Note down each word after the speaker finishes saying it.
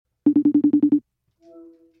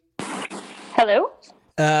Hello?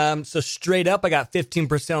 So straight up, I got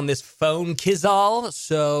 15% on this phone, Kizal.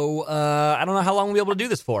 So I don't know how long we'll be able to do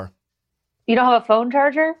this for. You don't have a phone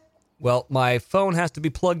charger? Well, my phone has to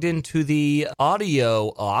be plugged into the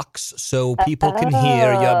audio aux so people can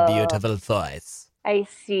hear your beautiful voice. I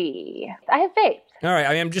see. I have faith. All right,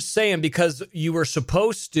 I'm just saying because you were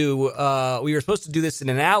supposed to, we were supposed to do this in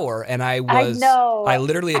an hour, and I know. I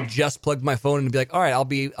literally had just plugged my phone in and be like, all right, I'll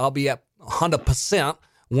be at 100%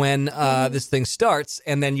 when this thing starts,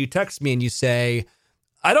 and then you text me and you say,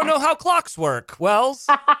 I don't know how clocks work, Wells.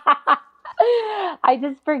 I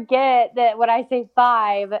just forget that when I say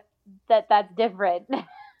 5, that's different.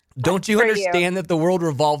 Don't you understand that the world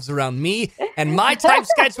revolves around me and my time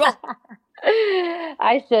schedule?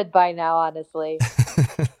 I should by now, honestly.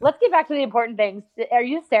 Let's get back to the important things. Are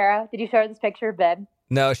you Sarah? Did you show her this picture of Ben?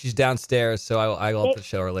 No, she's downstairs, so I will have to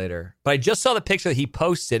show her later. But I just saw the picture that he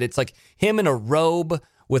posted. It's like him in a robe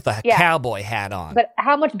with a cowboy hat on. But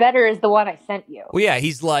how much better is the one I sent you? Well, yeah,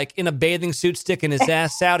 he's like in a bathing suit sticking his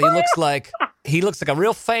ass out. He looks like a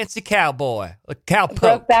real fancy cowboy, a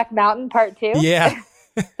cowpoke. Brokeback Mountain Part 2? Yeah.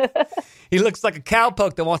 He looks like a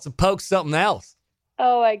cowpoke that wants to poke something else.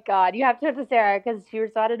 Oh, my God. You have to to Sarah because she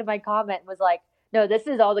responded to my comment and was like, no, this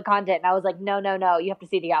is all the content. And I was like, no. You have to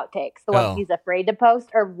see the outtakes. The ones he's afraid to post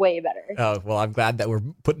are way better. Oh, well, I'm glad that we're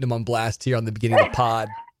putting him on blast here on the beginning of the pod.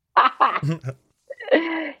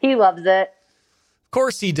 He loves it. Of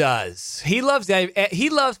course he does. He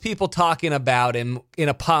loves people talking about him in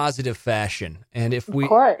a positive fashion. And if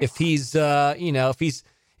he's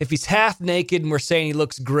if he's half naked and we're saying he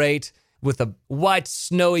looks great with a white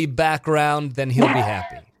snowy background, then he'll be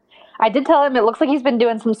happy. I did tell him it looks like he's been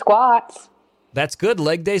doing some squats. That's good.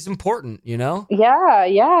 Leg day's important, you know?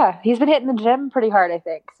 Yeah. He's been hitting the gym pretty hard, I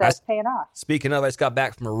think. So it's paying off. Speaking of, I just got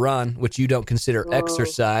back from a run, which you don't consider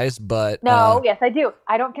exercise, but... No, yes, I do.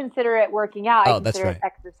 I don't consider it working out. I consider that's right. it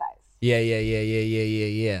exercise.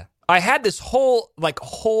 Yeah. I had this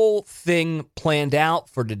whole thing planned out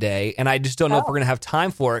for today, and I just don't know if we're going to have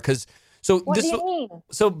time for it, because... What do you mean?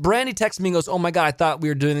 So Brandy texted me and goes, oh my God, I thought we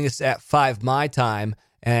were doing this at 5 my time.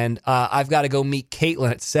 And I've got to go meet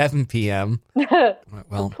Caitlin at 7 p.m.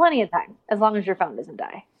 Well, plenty of time, as long as your phone doesn't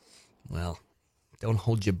die. Well, don't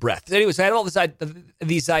hold your breath. Anyways, I had all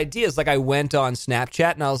these ideas. Like I went on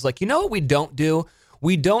Snapchat and I was like, you know what we don't do?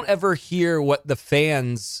 We don't ever hear what the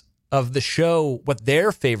fans of the show, what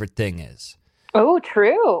their favorite thing is. Oh,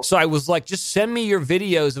 true. So I was like, just send me your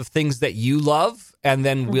videos of things that you love, and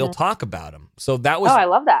then we'll talk about them. So that was. Oh, I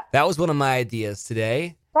love that. That was one of my ideas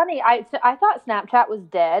today. Funny, I thought Snapchat was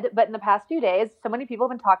dead, but in the past few days, so many people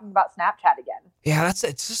have been talking about Snapchat again. Yeah,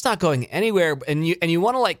 it's just not going anywhere, and you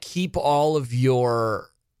want to like keep all of your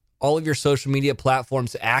social media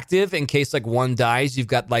platforms active in case like one dies, you've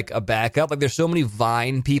got like a backup. Like there's so many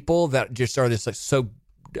Vine people that just are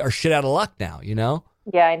are shit out of luck now, you know?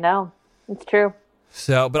 Yeah, I know. It's true.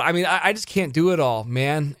 So, but I mean, I just can't do it all,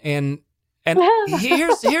 man. And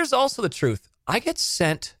here's also the truth. I get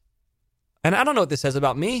sent. And I don't know what this says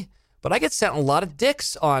about me, but I get sent a lot of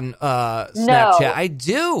dicks on Snapchat. No. I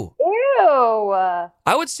do. Ew.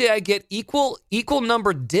 I would say I get equal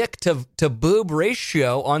number dick to boob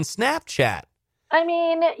ratio on Snapchat. I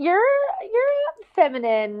mean, you're a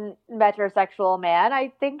feminine metrosexual man.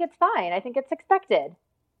 I think it's fine. I think it's expected.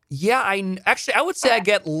 Yeah, I would say I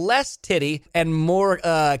get less titty and more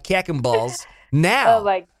cack and balls now. Oh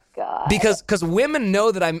my God. Because women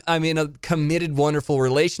know that I'm in a committed, wonderful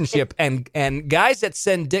relationship, and guys that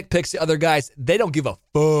send dick pics to other guys, they don't give a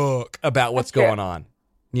fuck about what's going on.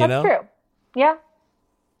 You know? That's true. Yeah.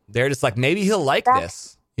 They're just like, maybe he'll like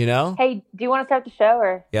this, you know? Hey, do you want to start the show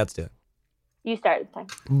or? Yeah, let's do it. You start this time.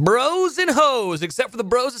 Bros and hoes, except for the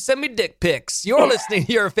bros that send me dick pics. You're listening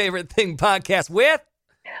to Your Favorite Thing podcast with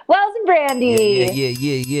Wells and Brandy.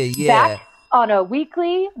 Yeah. Back on a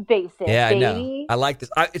weekly basis. Yeah, baby. I know. I like this.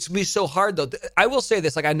 It's gonna be so hard though. I will say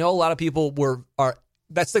this: like, I know a lot of people are.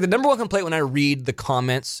 That's like the number one complaint when I read the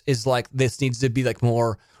comments is like this needs to be like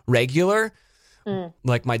more regular,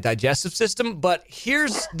 like my digestive system. But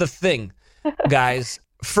here's the thing, guys.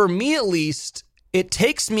 For me, at least, it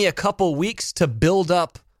takes me a couple weeks to build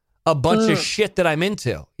up a bunch of shit that I'm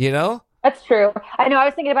into. You know? That's true. I know. I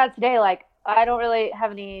was thinking about it today. Like, I don't really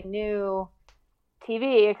have any new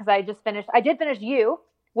TV because I did finish You,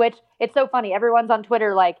 which it's so funny. Everyone's on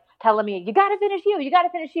Twitter like telling me, you got to finish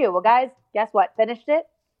You. Well, guys, guess what? Finished it.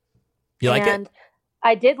 You like it?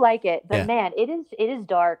 I did like it, but man, it is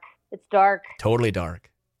dark. It's dark. Totally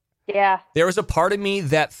dark. Yeah. There was a part of me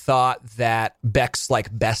that thought that Beck's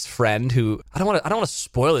like best friend, who I don't want to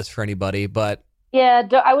spoil this for anybody, but yeah,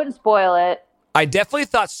 I wouldn't spoil it. I definitely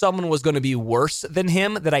thought someone was going to be worse than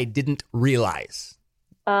him that I didn't realize.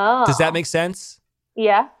 Oh. Does that make sense?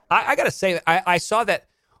 Yeah. I got to say, I saw that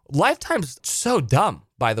Lifetime's so dumb,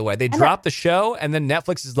 by the way. They dropped the show, and then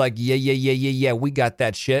Netflix is like, yeah, we got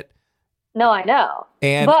that shit. No, I know.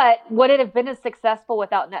 But would it have been as successful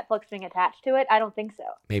without Netflix being attached to it? I don't think so.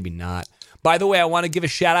 Maybe not. By the way, I want to give a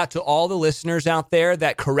shout out to all the listeners out there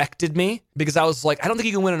that corrected me, because I was like, I don't think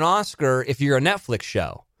you can win an Oscar if you're a Netflix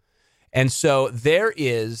show. And so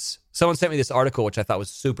someone sent me this article, which I thought was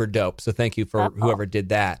super dope. So thank you for whoever did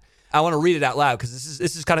that. I want to read it out loud because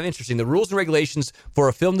this is kind of interesting. The rules and regulations for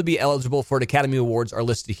a film to be eligible for an Academy Awards are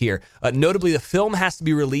listed here. Notably, the film has to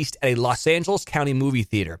be released at a Los Angeles County movie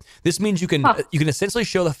theater. This means you can essentially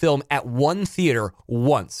show the film at one theater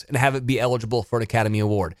once and have it be eligible for an Academy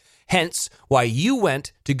Award. Hence, why you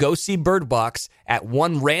went to go see Bird Box at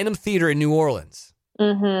one random theater in New Orleans.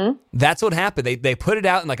 Mm-hmm. That's what happened. They put it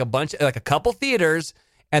out in like a couple theaters.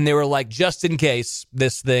 And they were like, just in case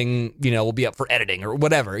this thing, will be up for editing or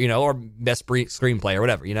whatever, or best screenplay or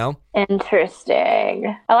whatever,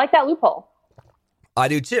 Interesting. I like that loophole. I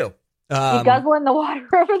do too. You guzzling the water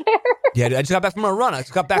over there? Yeah, dude, I just got back from a run. I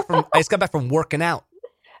just got back from working out.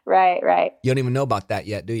 Right. You don't even know about that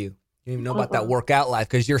yet, do you? You don't even know about that workout life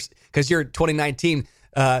because you're 2019,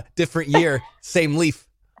 different year, same leaf.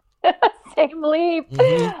 Same leaf.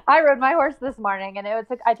 Mm-hmm. I rode my horse this morning, and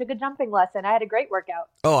I took a jumping lesson. I had a great workout.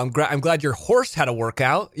 Oh, I'm glad your horse had a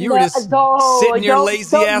workout. You were just sitting your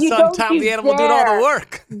lazy ass on top of the animal doing all the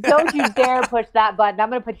work. Don't you dare push that button. I'm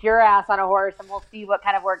going to put your ass on a horse, and we'll see what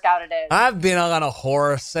kind of workout it is. I've been on a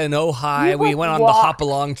horse in Ojai. We went on the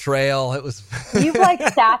Hopalong Trail. It was. You've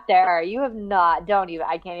sat there. You have not. Don't even.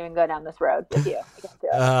 I can't even go down this road with you. I can't do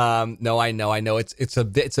it. No, I know. It's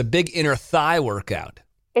a big inner thigh workout.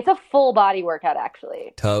 It's a full body workout,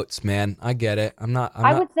 actually. Totes, man. I get it.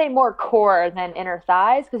 I would say more core than inner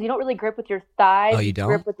thighs because you don't really grip with your thighs. Oh, you don't?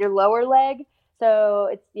 Grip with your lower leg. So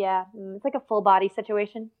it's like a full body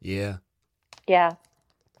situation. Yeah. Yeah.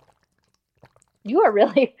 You are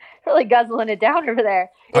really, really guzzling it down over there.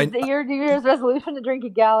 Is it your New Year's resolution to drink a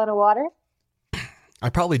gallon of water? I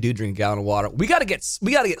probably do drink a gallon of water. We gotta get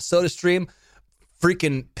SodaStream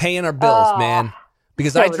freaking paying our bills, man.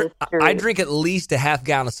 Because I drink at least a half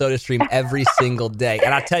gallon of SodaStream every single day.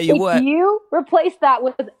 And I tell you what. If you replace that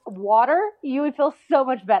with water, you would feel so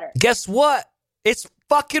much better. Guess what? It's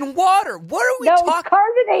fucking water. What are we talking? No, it's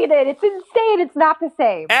carbonated. It's insane. It's not the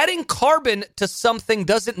same. Adding carbon to something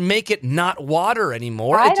doesn't make it not water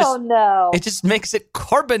anymore. I don't know. It just makes it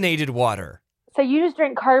carbonated water. So you just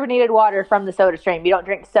drink carbonated water from the SodaStream. You don't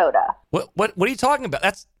drink soda. What are you talking about?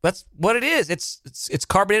 That's what it is. It's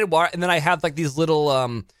carbonated water, and then I have like these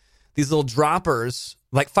little droppers.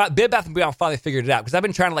 Like Bed Bath & Beyond finally figured it out because I've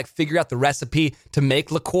been trying to figure out the recipe to make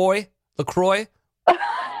LaCroix.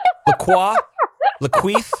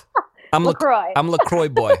 I'm LaCroix. I'm a LaCroix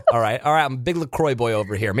boy. All right. I'm a big LaCroix boy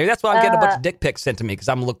over here. Maybe that's why I'm getting a bunch of dick pics sent to me because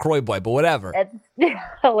I'm a LaCroix boy. But whatever. It's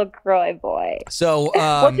a LaCroix boy. So,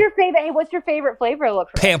 what's your favorite flavor of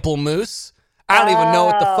LaCroix? Pamplemousse. I don't even know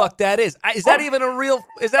what the fuck that is. Is that even a real?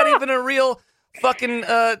 Is that even a real fucking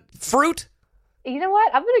fruit? You know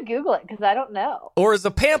what? I'm gonna Google it because I don't know. Or is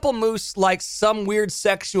a pamplemousse like some weird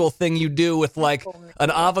sexual thing you do with like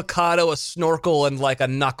an avocado, a snorkel, and like a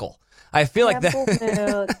knuckle? I feel like that.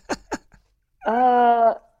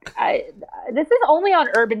 This is only on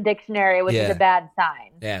Urban Dictionary, which is a bad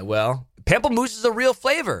sign. Yeah, well, pamplemousse is a real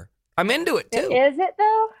flavor. I'm into it too. Is it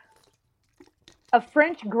though? A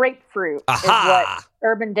French grapefruit is what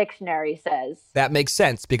Urban Dictionary says. That makes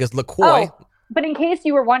sense because LaCroix. Oh, but in case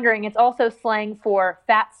you were wondering, it's also slang for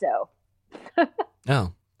fatso.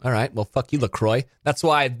 Oh, all right. Well, fuck you, LaCroix. That's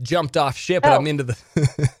why I jumped off ship and I'm into the.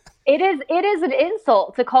 It is an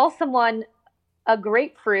insult to call someone a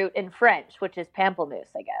grapefruit in French, which is pamplemousse,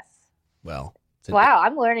 I guess. Well. Wow,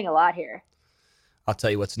 I'm learning a lot here. I'll tell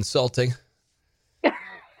you what's insulting.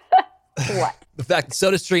 What? The fact that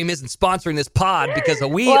SodaStream isn't sponsoring this pod because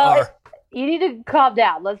we are. You need to calm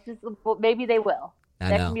down. Maybe they will.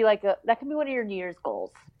 That can be one of your New Year's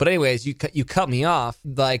goals. But anyways, you cut me off.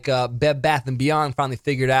 Like Bed Bath & Beyond finally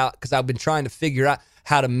figured out because I've been trying to figure out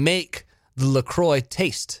how to make the LaCroix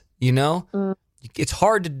taste. It's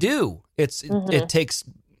hard to do. It takes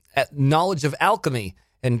knowledge of alchemy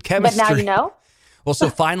and chemistry. But now you know. Well, so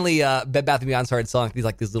finally, Bed Bath & Beyond started selling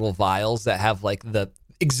these little vials that have like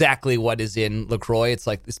exactly what is in LaCroix. It's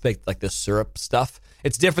like the syrup stuff.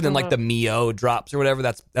 It's different than like the Mio drops or whatever.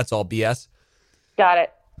 That's all BS. Got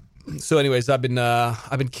it. So, anyways, I've been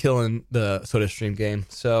killing the SodaStream game.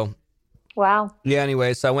 So, Wow. Yeah.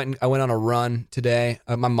 Anyway, so I went on a run today.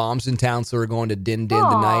 My mom's in town, so we're going to Din Din Aw.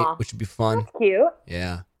 tonight, which would be fun. That's cute.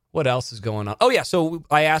 Yeah. What else is going on? Oh yeah, so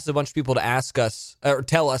I asked a bunch of people to ask us or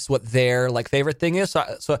tell us what their like favorite thing is.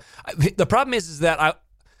 The problem is that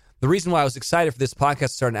the reason why I was excited for this podcast to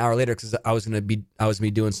start an hour later because I was gonna be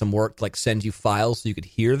doing some work to, like, send you files so you could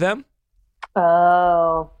hear them.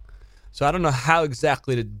 Oh. So I don't know how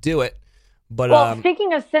exactly to do it, but Well,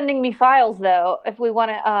 speaking of sending me files, though, if we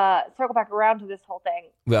want to circle back around to this whole thing,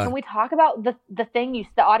 can we talk about the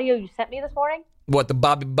audio you sent me this morning? What, the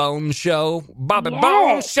Bobby Bones show? Bobby Yes.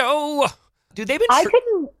 Bones show. Dude, I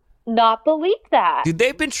couldn't not believe that. Dude,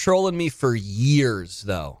 they've been trolling me for years,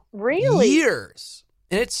 though. Really? Years.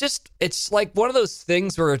 And it's like one of those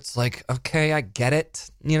things where it's like, okay, I get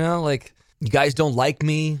it. You know, like, you guys don't like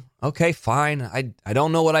me. Okay, fine. I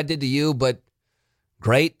don't know what I did to you, but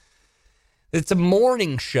great. It's a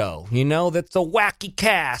morning show, you know, that's a wacky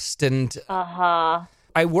cast. And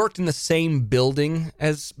I worked in the same building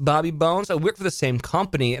as Bobby Bones. I worked for the same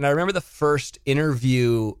company. And I remember the first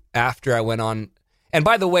interview after I went on. And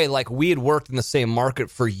by the way, like, we had worked in the same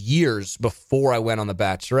market for years before I went on The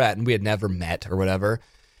Bachelorette, and we had never met or whatever.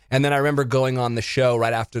 And then I remember going on the show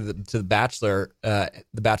right after the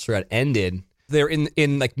Bachelorette ended. They're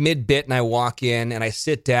in like mid-bit, and I walk in, and I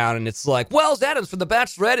sit down, and it's like, Wells Adams from The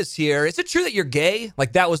Bachelorette is here. Is it true that you're gay?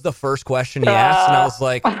 Like, that was the first question he asked, and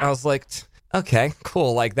I was like, okay,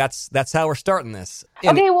 cool. Like, that's how we're starting this.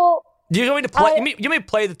 And okay, well, do you want me to play? You may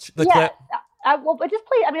play the clip. But just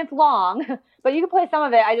play. I mean, it's long, but you can play some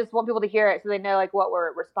of it. I just want people to hear it so they know like what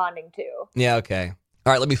we're responding to. Yeah. Okay.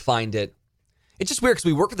 All right. Let me find it. It's just weird because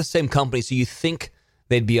we work for the same company, so you think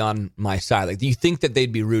they'd be on my side. Like, you think that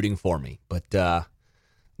they'd be rooting for me, but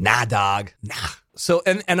nah, dog, nah. So,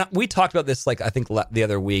 and we talked about this, like, I think the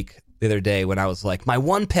other day when I was like, my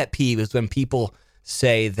one pet peeve is when people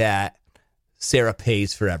say that Sarah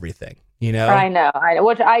pays for everything. You know? I know,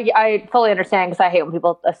 which I fully understand because I hate when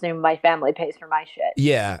people assume my family pays for my shit.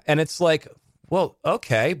 Yeah, and it's like, well,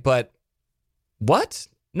 okay, but what?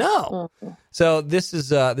 No. Mm-hmm. So this is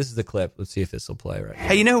the clip. Let's see if this will play right.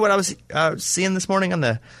 Hey, you know what I was seeing this morning on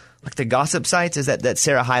the gossip sites is that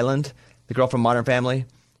Sarah Hyland, the girl from Modern Family,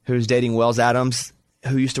 who's dating Wells Adams,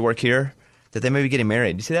 who used to work here, that they may be getting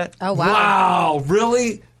married. You see that? Oh wow! Wow,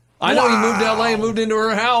 really? I know he moved to LA and moved into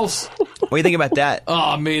her house. What do you think about that?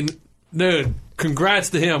 Oh, I mean, dude,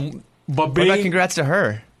 congrats to him. But what about congrats to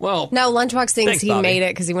her? Well, no, Lunchbox thinks thanks, he Bobby. made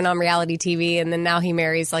it because he went on reality TV, and then now he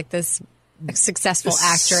marries like this successful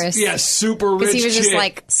actress. Yeah, super rich. Because he was just chick.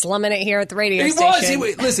 like slumming it here at the radio He station.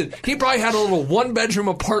 was. Listen, he probably had a little one-bedroom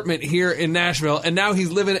apartment here in Nashville, and now he's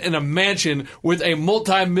living in a mansion with a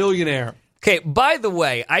multi-millionaire. Okay, by the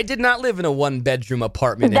way, I did not live in a one-bedroom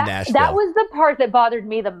apartment in Nashville. That was the part that bothered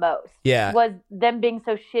me the most. Yeah. Was them being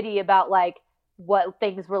so shitty about, like, what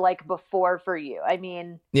things were like before for you. I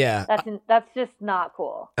mean, yeah, that's just not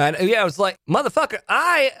cool. And yeah, I was like, motherfucker,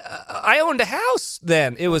 I owned a house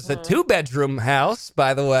then. It was a 2-bedroom house,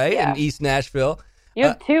 by the way, in East Nashville. You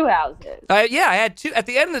have 2 houses. I had 2. At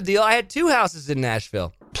the end of the deal, I had 2 houses in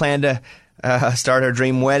Nashville. Plan to start her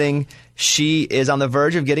dream wedding. She is on the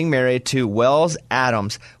verge of getting married to Wells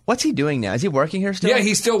Adams. What's he doing now? Is he working here still? Yeah,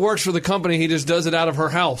 he still works for the company. He just does it out of her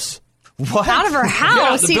house. What? Out of her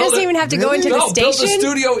house? He doesn't even have to go into the built station? a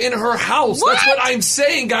studio in her house. What? That's what I'm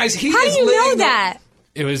saying, guys. How do you know that?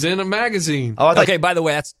 It was in a magazine. Oh, Okay, by the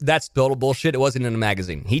way, that's total bullshit. It wasn't in a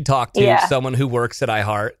magazine. He talked to someone who works at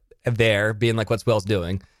iHeart there, being like, what's Wells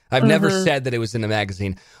doing? I've never said that it was in a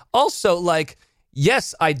magazine. Also, like,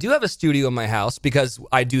 yes, I do have a studio in my house because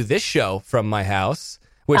I do this show from my house,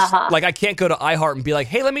 which, like, I can't go to iHeart and be like,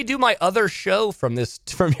 hey, let me do my other show from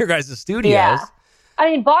your guys' studios. Yeah. I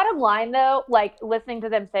mean, bottom line, though, like, listening to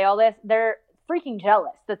them say all this, they're freaking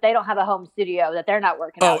jealous that they don't have a home studio that they're not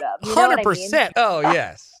working out of. You know 100%. what I mean? Oh,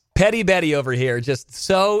 yes. Petty Betty over here, just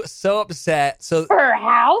so upset. So for her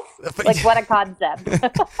house? Like, what a concept.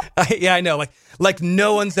 Yeah, I know. Like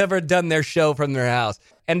no one's ever done their show from their house.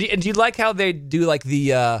 And do you like how they do, like,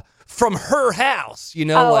 the from her house, you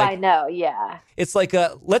know? Oh, like, I know, yeah. It's like,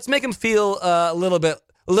 let's make them feel a little bit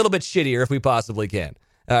shittier if we possibly can.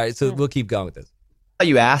 All right, so we'll keep going with this.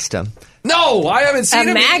 You asked him. No, I haven't seen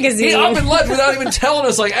him. Magazine. He up and left without even telling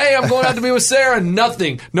us, like, hey, I'm going out to be with Sarah.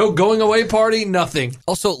 Nothing. No going away party. Nothing.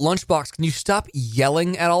 Also, Lunchbox, can you stop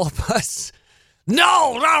yelling at all of us?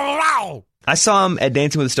 No. I saw him at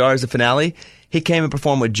Dancing with the Stars, the finale. He came and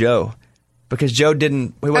performed with Joe. Because Joe he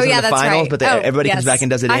wasn't in the finals, but everybody comes back and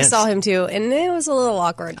does a dance. I saw him too, and it was a little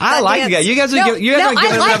awkward. I like the guy. You guys aren't giving him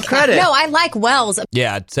enough credit. No, I like Wells.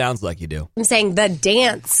 Yeah, it sounds like you do. I'm saying the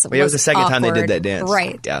dance. Well, it was the second time they did that dance.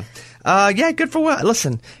 Right. Yeah. Yeah, good for what?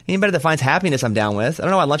 Listen, anybody that finds happiness, I'm down with. I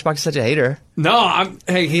don't know why Lunchbox is such a hater. No,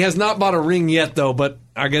 hey, he has not bought a ring yet, though, but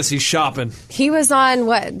I guess he's shopping. He was on,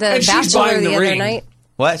 The And she's Bachelor buying the the other ring. night?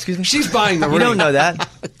 What? Excuse me? She's buying the ring. You don't know that.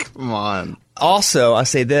 Come on. Also, I'll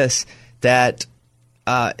say this, that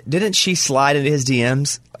didn't she slide into his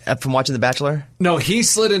DMs from watching The Bachelor? No, he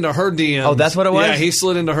slid into her DMs. Oh, that's what it was? Yeah, he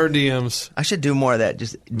slid into her DMs. I should do more of that,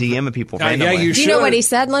 just DMing people Yeah, randomly. you Do you know what he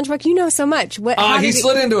said, Lunchbox? You know so much. How He did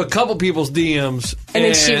slid into a couple people's DMs. And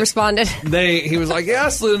then she responded. He was like, yeah, I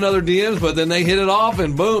slid into other DMs, but then they hit it off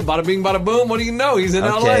and boom, bada bing, bada boom. What do you know? He's in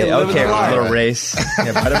LA. living the life. little race.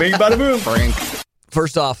 Yeah, bada bing, bada boom. Frank.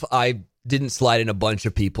 First off, I didn't slide in a bunch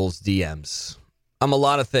of people's DMs. I'm a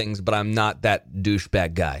lot of things, but I'm not that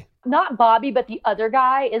douchebag guy. Not Bobby, but the other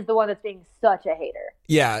guy is the one that's being such a hater.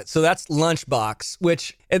 Yeah, so that's Lunchbox,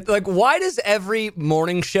 which, why does every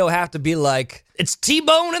morning show have to be like, it's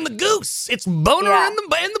T-Bone and the Goose, it's Boner and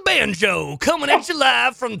the Banjo, coming at you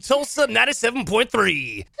live from Tulsa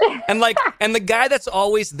 97.3. And the guy that's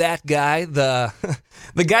always that guy, the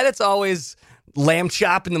guy that's always lamb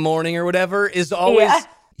chop in the morning or whatever, is always,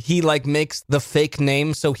 he makes the fake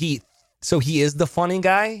name, so he is the funny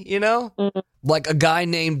guy, you know? Mm-hmm. Like a guy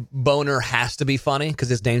named Boner has to be funny because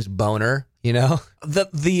his name's Boner, you know?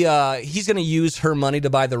 He's going to use her money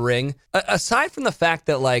to buy the ring. Aside from the fact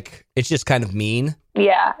that it's just kind of mean.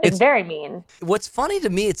 Yeah, it's very mean. What's funny to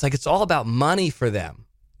me, it's all about money for them.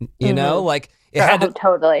 You know?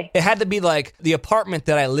 Totally. It had to be the apartment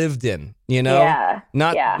that I lived in, you know? Yeah.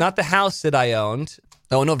 Not the house that I owned.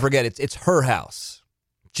 Oh, don't forget, it's her house.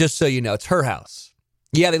 Just so you know, it's her house.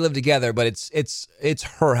 Yeah, they live together, but it's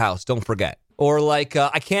her house. Don't forget. Or I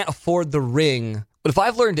can't afford the ring. But if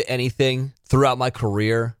I've learned anything throughout my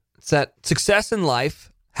career, it's that success in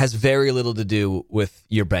life has very little to do with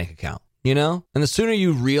your bank account, you know? And the sooner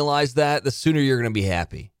you realize that, the sooner you're going to be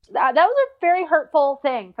happy. That was a very hurtful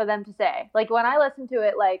thing for them to say. When I listened to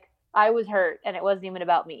it, I was hurt and it wasn't even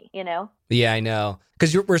about me, you know? Yeah, I know.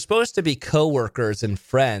 Because we're supposed to be coworkers and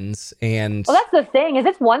friends, and... Well, that's the thing, is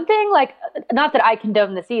it's one thing, not that I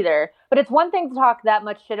condone this either, but it's one thing to talk that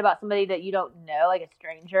much shit about somebody that you don't know, like a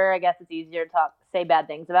stranger. I guess it's easier to say bad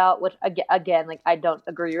things about, which, again, I don't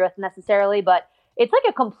agree with necessarily, but it's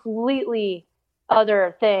a completely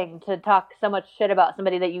other thing to talk so much shit about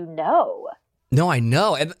somebody that you know. No, I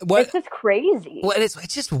know. And it's just crazy. Well, and it's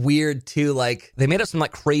just weird, too. They made up some,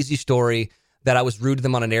 crazy story that I was rude to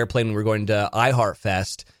them on an airplane when we were going to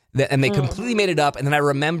iHeartFest, and they completely made it up. And then I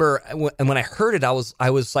remember, when I heard it, I was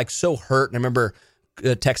so hurt. And I remember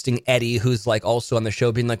texting Eddie, who's, also on the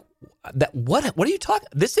show, being like, what are you talking?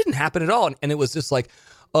 This didn't happen at all. And it was just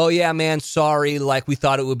oh, yeah, man, sorry. We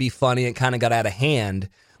thought it would be funny. It kind of got out of hand.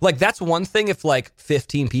 That's one thing if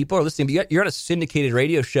 15 people are listening, but you're on a syndicated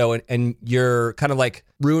radio show and you're kind of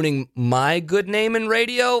ruining my good name in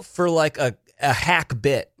radio for a hack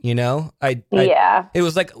bit, you know? It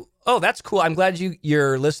was oh, that's cool. I'm glad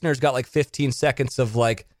your listeners got 15 seconds of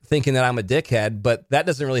thinking that I'm a dickhead, but that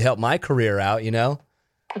doesn't really help my career out, you know?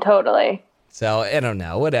 Totally. So I don't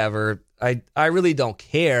know, whatever. I really don't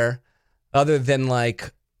care other than can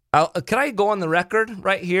I go on the record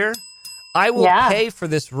right here? I will pay for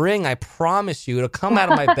this ring. I promise you. It'll come out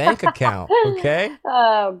of my bank account. Okay.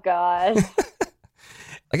 Oh God.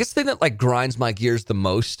 I guess the thing that grinds my gears the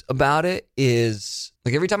most about it is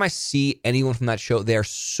every time I see anyone from that show, they're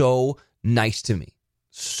so nice to me,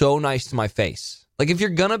 so nice to my face. If you're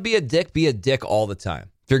gonna be a dick all the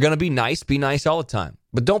time. If you're gonna be nice all the time.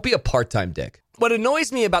 But don't be a part-time dick. What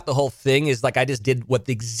annoys me about the whole thing is I just did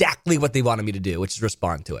exactly what they wanted me to do, which is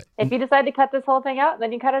respond to it. If you decide to cut this whole thing out,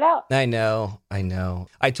 then you cut it out. I know.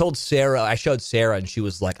 I showed Sarah, and she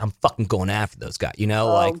was like, "I'm fucking going after those guys," you know,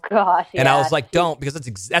 Oh gosh. And I was like, "Don't," because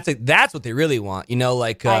that's what they really want, you know,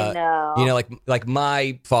 I know. you know,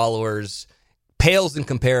 my followers pales in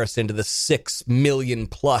comparison to the 6 million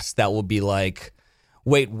plus that will be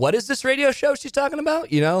wait, what is this radio show she's talking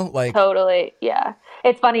about? You know, Totally. Yeah.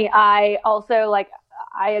 It's funny. I also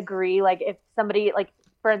I agree. If somebody,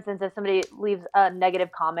 for instance, if somebody leaves a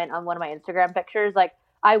negative comment on one of my Instagram pictures,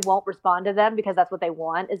 I won't respond to them because that's what they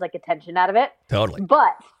want is attention out of it. Totally.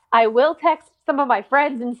 But I will text some of my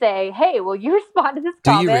friends and say, hey, will you respond to this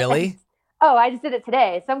comment? Do you really? Oh, I just did it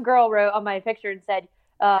today. Some girl wrote on my picture and said,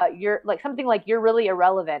 you're something you're really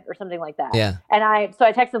irrelevant or something like that. Yeah. And I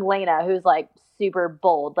texted Lena, who's super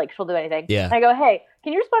bold, she'll do anything. Yeah. And I go, hey,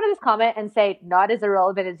 can you respond to this comment and say not as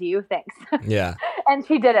irrelevant as you? Thanks. Yeah. And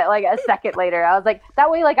she did it a second later. I was like, that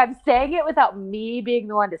way, I'm saying it without me being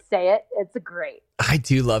the one to say it. It's great. I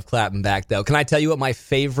do love clapping back though. Can I tell you what my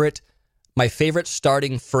favorite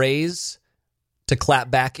starting phrase to clap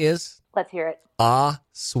back is? Let's hear it. Ah,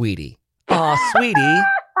 sweetie. Ah, sweetie.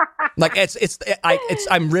 Like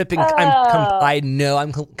I'm ripping. I know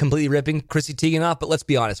I'm completely ripping Chrissy Teigen off, but let's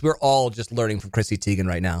be honest, we're all just learning from Chrissy Teigen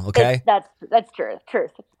right now. Okay, that's true.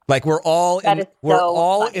 Truth. Like we're all in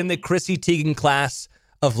funny. the Chrissy Teigen class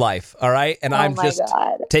of life. All right, and I'm my just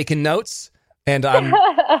God. taking notes and I'm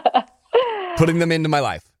putting them into my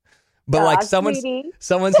life. But like someone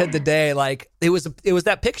said today, like it was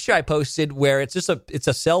that picture I posted where it's a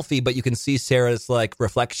selfie, but you can see Sarah's like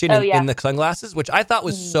reflection in the sunglasses, which I thought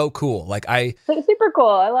was so cool. Like super cool.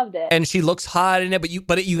 I loved it. And she looks hot in it,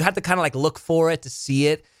 but you had to kind of like look for it to see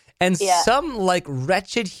it. And some like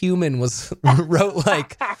wretched human wrote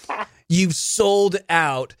like, "You've sold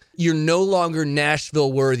out. You're no longer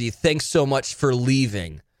Nashville worthy. Thanks so much for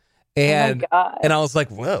leaving." And I was like,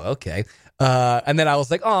 whoa, okay. And then I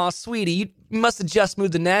was like, "Oh, sweetie, you must have just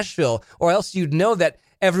moved to Nashville, or else you'd know that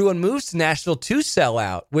everyone moves to Nashville to sell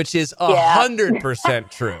out," which is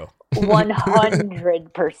 100% true.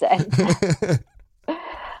 100%.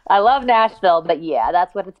 I love Nashville, but yeah,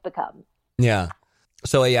 that's what it's become. Yeah.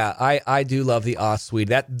 So yeah, I do love the "aw,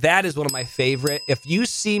 sweetie." That is one of my favorite. If you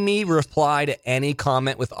see me reply to any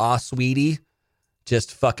comment with "aw, sweetie,"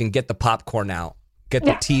 just fucking get the popcorn out, get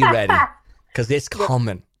the tea ready, because it's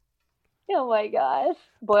coming. Oh my gosh!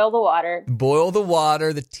 Boil the water. Boil the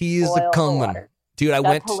water. The tea is coming, dude. I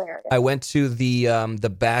went to the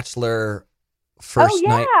Bachelor first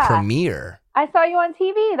night premiere. I saw you on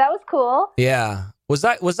TV. That was cool. Yeah. Was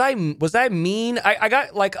I mean? I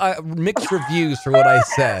got like mixed reviews for what I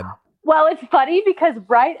said. Well, it's funny because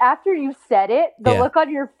right after you said it, the look on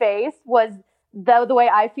your face was the way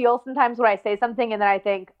I feel sometimes when I say something, and then I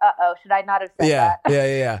think, "Uh-oh, should I not have said that?"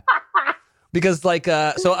 Yeah. Because like,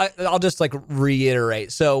 so I'll just like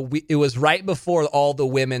reiterate. So it was right before all the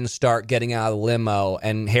women start getting out of the limo,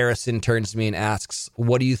 and Harrison turns to me and asks,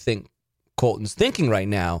 "What do you think Colton's thinking right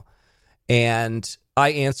now?" And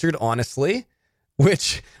I answered honestly,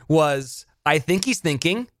 which was, "I think he's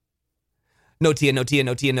thinking, no Tia, no Tia,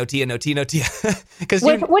 no Tia, no Tia, no Tia, no Tia."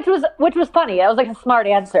 Which was funny. That was like a smart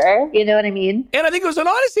answer. You know what I mean? And I think it was an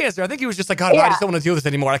honest answer. I think he was just like, "God, I just don't want to do this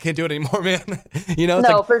anymore. I can't do it anymore, man." You know? It's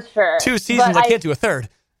no, like for sure. 2 seasons, I can't do a third.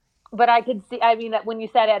 But I could see, I mean, when you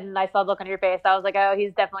said it and I saw the look on your face, I was like, "Oh,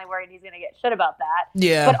 he's definitely worried he's going to get shit about that."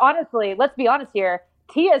 Yeah. But honestly, let's be honest here.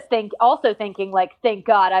 Tia's also thinking like, "Thank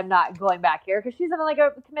God I'm not going back here," because she's in like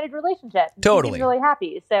a committed relationship. Totally. She's really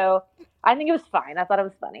happy. So I think it was fine. I thought it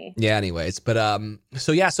was funny. Yeah. Anyways, but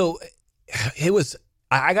so it was.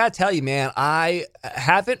 I gotta tell you, man, I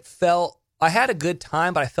had a good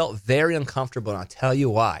time, but I felt very uncomfortable, and I'll tell you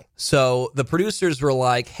why. So the producers were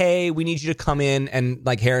like, "Hey, we need you to come in, and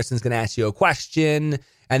like Harrison's gonna ask you a question,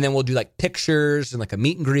 and then we'll do like pictures and like a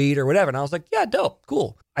meet and greet or whatever." And I was like, "Yeah, dope,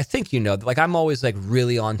 cool." I think like I'm always like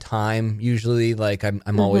really on time. Usually, like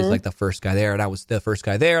I'm always like the first guy there, and I was the first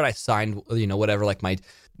guy there, and I signed whatever like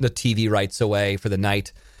the TV rights away for the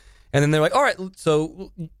night. And then they're like, "All right,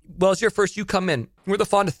 so, well, it's your first. You come in. We're at the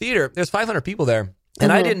Fonda Theater. There's 500 people there."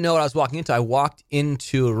 And I didn't know what I was walking into. I walked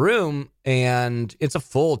into a room, and it's a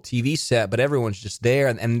full TV set, but everyone's just there.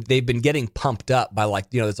 And they've been getting pumped up by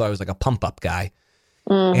like, there's always like a pump-up guy.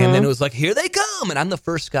 And then it was like, "Here they come." And I'm the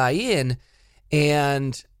first guy in.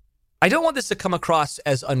 And I don't want this to come across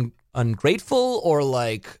as ungrateful or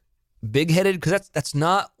like big-headed, because that's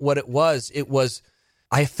not what it was. It was...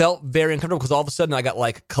 I felt very uncomfortable because all of a sudden I got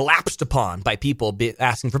like collapsed upon by people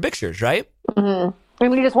asking for pictures, right? Mm-hmm. I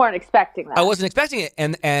mean, we just weren't expecting that. I wasn't expecting it.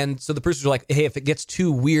 And so the producers were like, "Hey, if it gets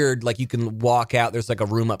too weird, like you can walk out. There's like a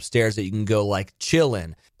room upstairs that you can go like chill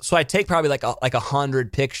in." So I take probably like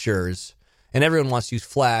 100 pictures, and everyone wants to use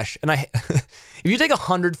flash. And if you take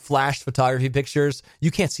 100 flash photography pictures,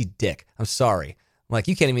 you can't see dick. I'm sorry. Like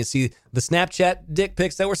you can't even see the Snapchat dick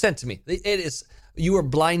pics that were sent to me. It is... You were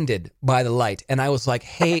blinded by the light, and I was like,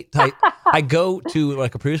 "Hey," I go to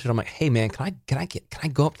like a producer. And I'm like, "Hey, man, can I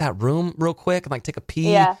go up to that room real quick and like take a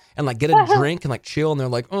pee and like get a drink and like chill?" And they're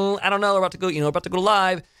like, "I don't know, we're about to go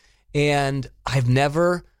live." And I've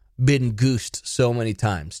never been goosed so many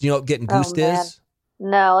times. Do you know what getting goosed is?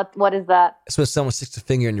 No, what is that? It's when someone sticks a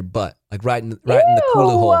finger in your butt, like right in the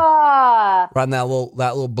coolie hole, right in that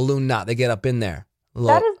little balloon knot. They get up in there.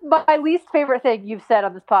 That is my least favorite thing you've said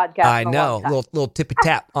on this podcast. I know, little tippy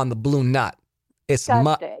tap on the balloon knot. It's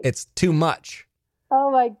it's too much. Oh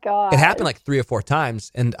my God! It happened like 3 or 4 times,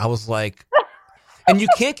 and I was like, and you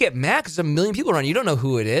can't get mad because 1 million people around. You don't know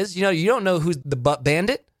who it is. You don't know who's the butt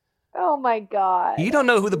bandit. Oh my God! You don't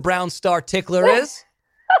know who the brown star tickler is.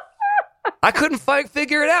 I couldn't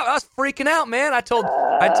figure it out. I was freaking out, man. I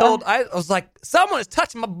was like, "Someone is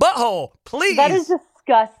touching my butthole, please." That is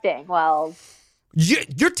disgusting. Well.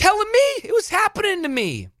 You're telling me it was happening to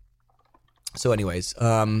me. So, anyways,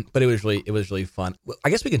 but it was really fun. I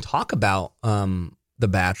guess we can talk about The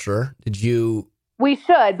Bachelor. Did you? We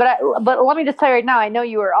should, but let me just tell you right now. I know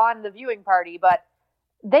you were on the viewing party, but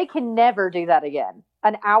they can never do that again.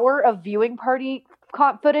 An hour of viewing party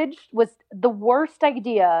footage was the worst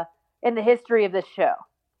idea in the history of this show.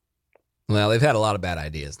 Well, they've had a lot of bad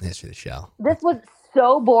ideas in the history of the show. This was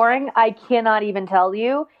so boring. I cannot even tell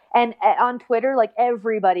you. And on Twitter, like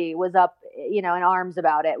everybody was up, in arms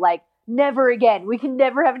about it. Like, never again. We can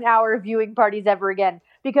never have an hour of viewing parties ever again.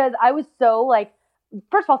 Because I was so like,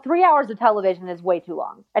 first of all, 3 hours of television is way too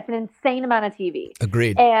long. It's an insane amount of TV.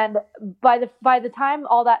 Agreed. And by the time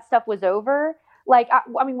all that stuff was over, like,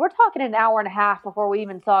 I mean, we're talking an hour and a half before we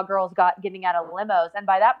even saw girls getting out of limos. And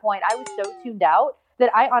by that point, I was so tuned out that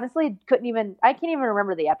I honestly I can't even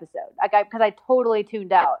remember the episode. Because I totally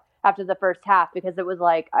tuned out after the first half because it was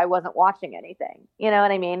like I wasn't watching anything. You know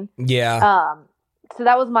what I mean? Yeah. So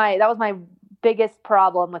that was my biggest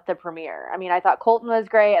problem with the premiere. I mean, I thought Colton was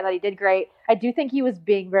great. I thought he did great. I do think he was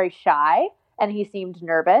being very shy and he seemed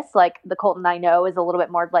nervous. Like the Colton I know is a little bit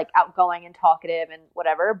more like outgoing and talkative and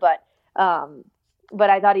whatever. But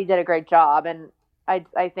I thought he did a great job. And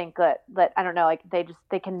I think that I don't know, like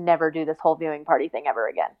they can never do this whole viewing party thing ever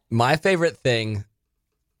again. My favorite thing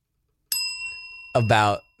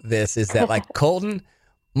about this is that like Colton,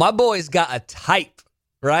 my boy's got a type,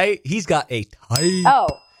 right? He's got a type. Oh,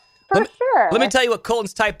 for sure. Let me tell you what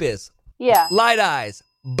Colton's type is. Yeah. Light eyes,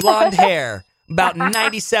 blonde hair, about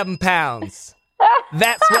 97 pounds.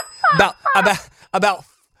 That's what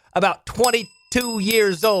about 22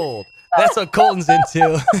 years old. That's what Colton's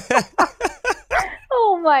into.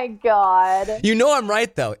 Oh my God. You know I'm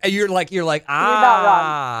right though. And you're like not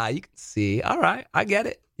wrong. You can see. All right, I get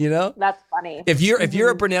it. You know? That's funny. If you're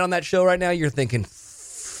a brunette on that show right now, you're thinking,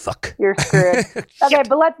 fuck. You're screwed. Okay,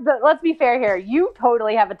 but let's be fair here. You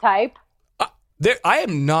totally have a type. I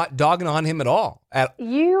am not dogging on him at all.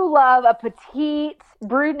 You love a petite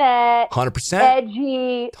brunette, 100%,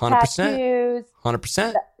 edgy, 100%, tattoos.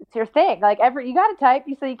 100%. It's your thing. Like you got a type,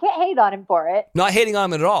 so you can't hate on him for it. Not hating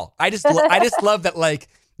on him at all. I just love that. Like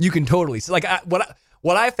you can totally see. Like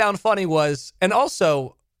what I found funny was, and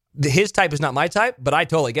also his type is not my type, but I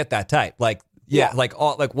totally get that type. Like yeah. Like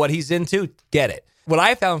what he's into, get it. What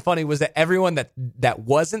I found funny was that everyone that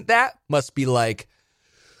wasn't that must be like,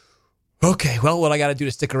 okay, well, what I got to do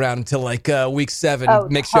to stick around until like week 7,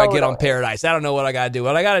 make sure I get on Paradise. I don't know what I got to do.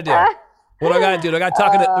 What I got to do? What do I got to do? Do I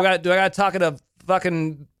got to talk in a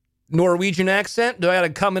fucking Norwegian accent? Do I got to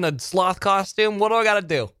come in a sloth costume? What do I got to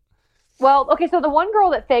do? Well, okay, so the one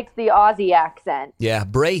girl that fakes the Aussie accent. Yeah,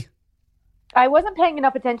 Bray. I wasn't paying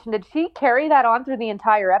enough attention. Did she carry that on through the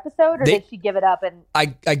entire episode, or did she give it up? And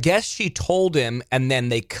I guess she told him, and then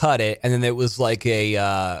they cut it, and then it was like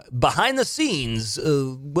a behind the scenes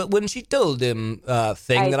when she told him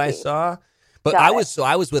thing I saw. But I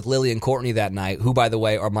was with Lily and Courtney that night, who, by the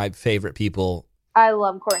way, are my favorite people. I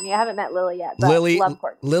love Courtney. I haven't met Lily yet, but love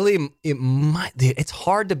Courtney. Lily, it's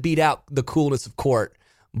hard to beat out the coolness of Court,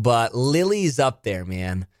 but Lily's up there,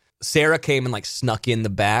 man. Sarah came and like snuck in the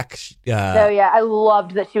back. I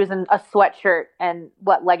loved that she was in a sweatshirt and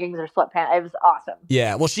leggings or sweatpants. It was awesome.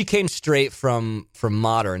 Yeah, well, she came straight from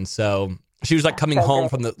Modern, so she was like coming home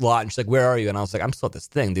from the lot, and she's like, "Where are you?" And I was like, "I'm still at this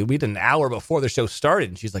thing, dude. We did an hour before the show started."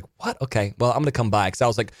 And she's like, "What? Okay, well, I'm gonna come by," because I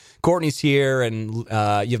was like, "Courtney's here, and you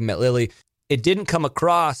haven't met Lily." It didn't come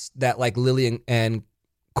across that like Lily and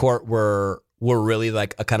Court were really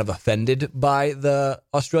like a kind of offended by the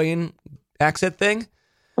Australian accent thing.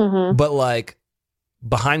 Mm-hmm. But like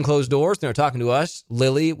behind closed doors, they were talking to us.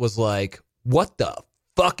 Lily was like, "What the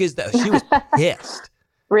fuck is that?" She was pissed.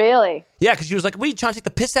 Really? Yeah, because she was like, "What, are you trying to take the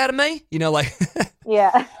piss out of me?" You know, like,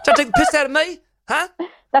 yeah, trying to take the piss out of me, huh?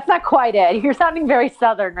 That's not quite it. You're sounding very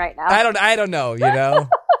Southern right now. I don't know. You know,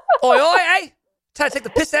 oi, eh? Trying to take the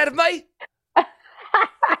piss out of me?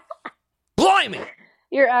 Blimey!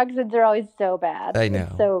 Your accents are always so bad. I know.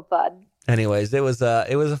 It's so fun. Anyways, it was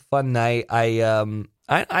a fun night.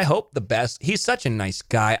 I hope the best. He's such a nice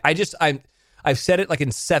guy. I've said it like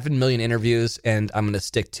in 7 million interviews, and I'm going to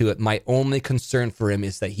stick to it. My only concern for him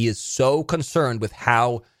is that he is so concerned with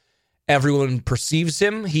how everyone perceives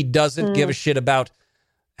him. He doesn't give a shit about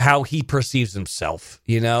how he perceives himself,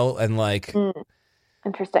 you know? And like,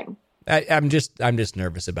 interesting. I'm just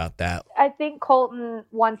nervous about that. I think Colton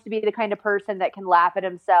wants to be the kind of person that can laugh at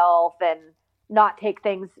himself and not take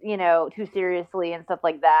things, too seriously and stuff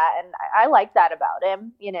like that. And I like that about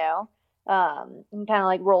him, he kind of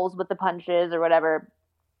like rolls with the punches or whatever.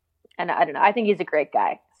 And I don't know. I think he's a great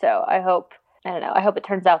guy. So I hope I don't know. I hope it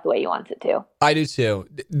turns out the way he wants it to. I do too.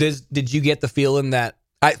 Did you get the feeling that?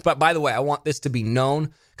 But by the way, I want this to be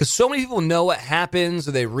known because so many people know what happens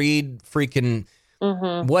or they read freaking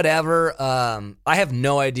whatever. I have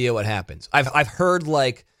no idea what happens. I've heard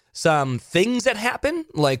like some things that happen,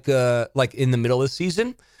 like in the middle of the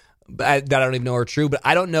season, that I don't even know are true. But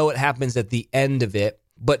I don't know what happens at the end of it.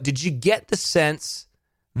 But did you get the sense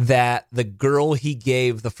that the girl he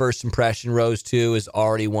gave the first impression rose to has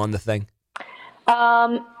already won the thing?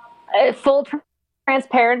 Full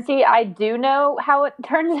transparency, I do know how it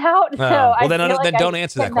turns out. Then don't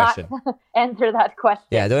answer that question. Answer that question.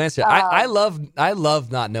 Yeah, don't answer. I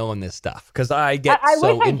love not knowing this stuff because I get I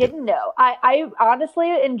so wish I into didn't know. I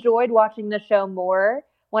honestly enjoyed watching the show more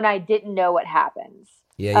when I didn't know what happens.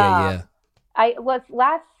 Yeah.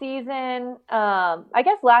 Last season. I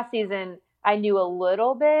guess last season I knew a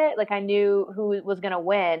little bit. Like I knew who was going to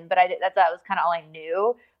win, but that was kind of all I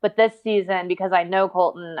knew. But this season, because I know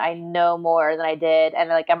Colton, I know more than I did, and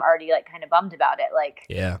like I'm already like kind of bummed about it. Like,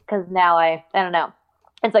 yeah, because now I don't know.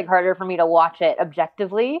 It's like harder for me to watch it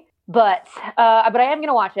objectively, but I am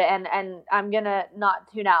gonna watch it, and I'm gonna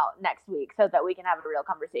not tune out next week so that we can have a real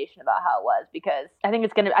conversation about how it was, because I think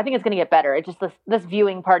it's gonna get better. It just this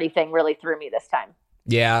viewing party thing really threw me this time.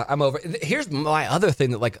 Yeah, I'm over. Here's my other thing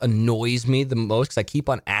that like annoys me the most because I keep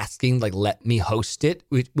on asking like let me host it,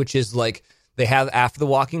 which is like. They have After the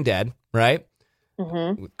Walking Dead, right?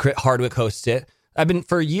 Mm-hmm. Hardwick hosts it.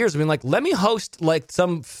 For years, I've been like, let me host like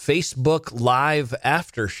some Facebook Live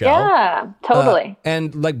after show. Yeah, totally.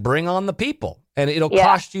 And like bring on the people. And it'll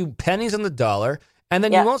cost you pennies on the dollar. And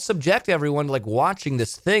then you won't subject everyone to like watching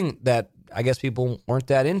this thing that I guess people weren't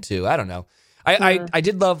that into. I don't know. I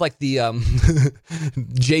did love like the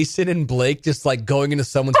Jason and Blake just like going into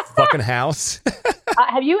someone's fucking house.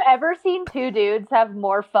 Have you ever seen two dudes have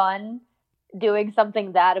more fun doing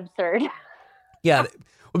something that absurd? Yeah,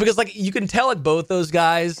 well, because like you can tell like both those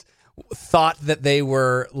guys thought that they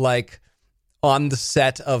were like on the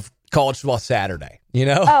set of College Football Saturday, you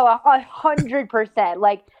know? Oh, 100%.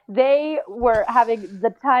 Like they were having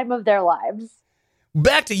the time of their lives.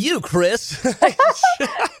 Back to you, Chris.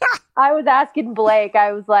 I was asking Blake,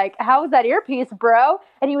 I was like, how was that earpiece, bro?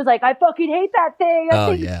 And he was like, I fucking hate that thing. That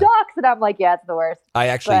thing sucks. And I'm like, yeah, it's the worst. I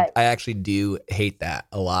actually do hate that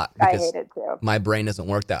a lot. I hate it too. My brain doesn't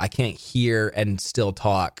work that. I can't hear and still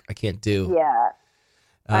talk. I can't do. Yeah.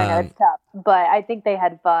 I know it's tough, but I think they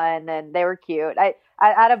had fun and they were cute. I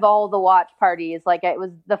out of all the watch parties, like it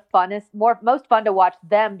was the most fun to watch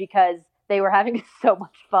them because they were having so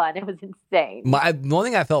much fun. It was insane. One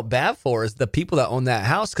thing I felt bad for is the people that own that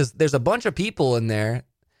house, because there's a bunch of people in there.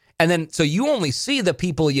 And then, so you only see the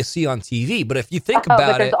people you see on TV. But if you think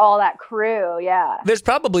about there's all that crew, yeah. There's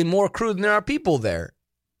probably more crew than there are people there.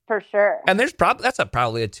 For sure. And there's probably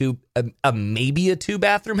maybe a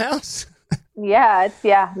 2-bathroom house. Yeah,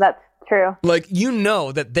 that's true. Like, you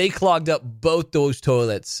know that they clogged up both those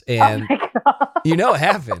toilets. And oh my God. You know it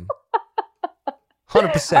happened.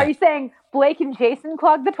 100%. Are you saying Blake and Jason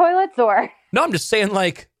clogged the toilets, or? No, I'm just saying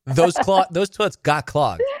like those toilets got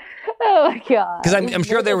clogged. Oh my God! Because I'm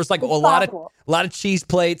sure there was like a lot of cheese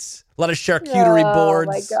plates, a lot of charcuterie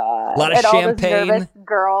boards, my God. a lot of and champagne. All those nervous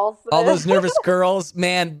girls. All those nervous girls.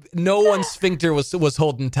 Man, no one's sphincter was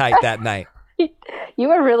holding tight that night. You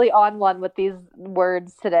were really on one with these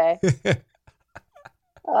words today. You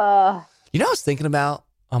know what I was thinking about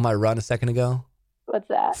on my run a second ago? What's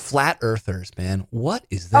that? Flat earthers, man. What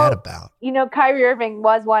is that about? You know, Kyrie Irving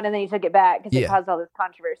was one, and then he took it back because it caused all this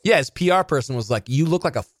controversy. Yeah, his PR person was like, you look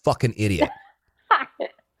like a fucking idiot.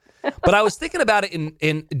 But I was thinking about it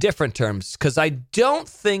in different terms, because I don't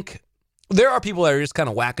think... There are people that are just kind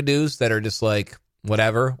of wackadoos that are just like,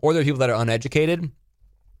 whatever. Or there are people that are uneducated.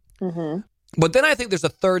 Mm-hmm. But then I think there's a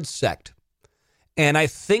third sect. And I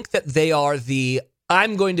think that they are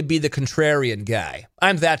I'm going to be the contrarian guy.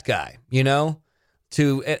 I'm that guy, you know?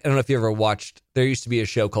 I don't know if you ever watched, there used to be a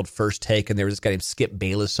show called First Take, and there was this guy named Skip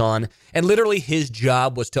Bayless on, and literally his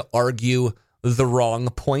job was to argue the wrong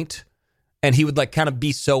point, and he would like kind of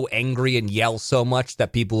be so angry and yell so much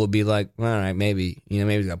that people would be like, all right, maybe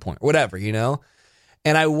he's got a point, whatever, you know?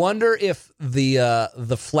 And I wonder if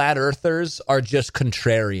the flat earthers are just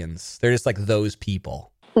contrarians. They're just like those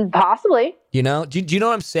people. Possibly. You know? Do you know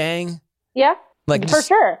what I'm saying? Yeah. Like for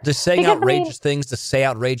sure. Just saying outrageous things, to say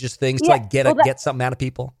outrageous things, to like get something out of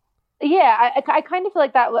people. Yeah, I kind of feel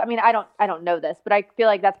like that. I mean, I don't know this, but I feel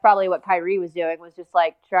like that's probably what Kyrie was doing, was just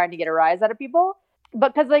like trying to get a rise out of people.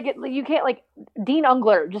 But because like you can't, like Dean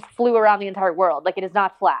Ungler just flew around the entire world, like it is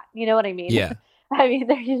not flat. You know what I mean? Yeah. I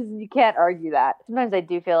mean, you can't argue that. Sometimes I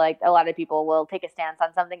do feel like a lot of people will take a stance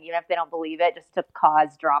on something even if they don't believe it, just to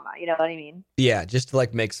cause drama. You know what I mean? Yeah, just to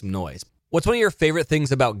like make some noise. What's one of your favorite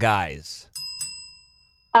things about guys?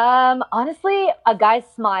 Honestly, a guy's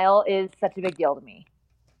smile is such a big deal to me.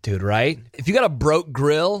 Dude, right? If you got a broke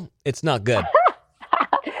grill, it's not good.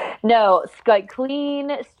 No, like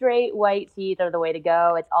clean, straight, white teeth are the way to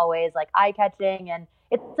go. It's always like eye-catching, and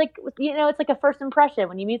it's like, it's like a first impression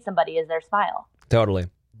when you meet somebody is their smile. Totally.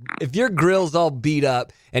 If your grill's all beat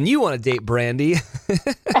up and you want to date Brandy,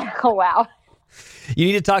 Oh, wow. you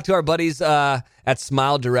need to talk to our buddies at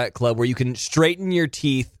Smile Direct Club, where you can straighten your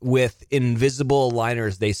teeth with invisible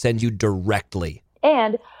aligners they send you directly.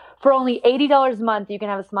 And for only $80 a month, you can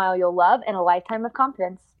have a smile you'll love and a lifetime of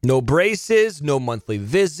confidence. No braces, no monthly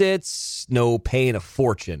visits, no paying a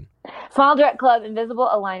fortune. Smile Direct Club invisible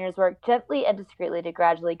aligners work gently and discreetly to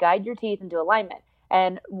gradually guide your teeth into alignment.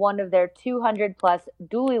 And one of their 200-plus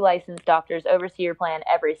duly licensed doctors oversee your plan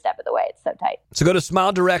every step of the way. It's so tight. So go to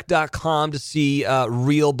smiledirect.com to see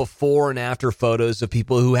real before and after photos of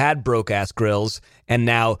people who had broke-ass grills, and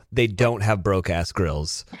now they don't have broke-ass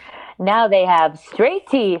grills. Now they have straight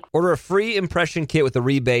teeth. Order a free impression kit with a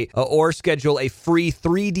rebate or schedule a free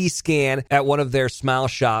 3D scan at one of their Smile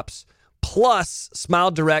shops. Plus,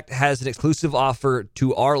 Smile Direct has an exclusive offer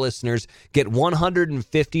to our listeners. Get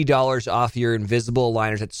 $150 off your invisible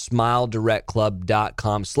aligners at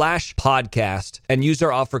smiledirectclub.com/podcast and use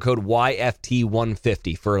our offer code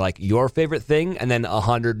YFT150 for like your favorite thing and then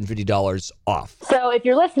 $150 off. So if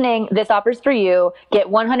you're listening, this offer's for you. Get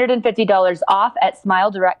 $150 off at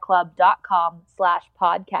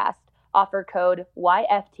smiledirectclub.com/podcast. Offer code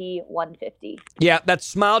YFT150. Yeah,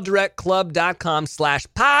 that's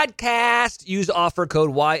smiledirectclub.com/podcast. Use offer code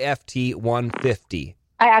YFT150.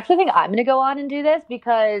 I actually think I'm going to go on and do this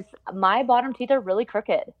because my bottom teeth are really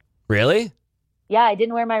crooked. Really? Yeah, I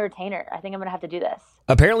didn't wear my retainer. I think I'm going to have to do this.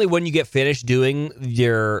 Apparently, when you get finished doing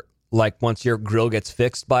your, like, once your grill gets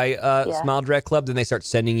fixed by Smile Direct Club, then they'll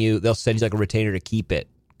send you like a retainer to keep it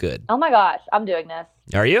good. Oh my gosh, I'm doing this.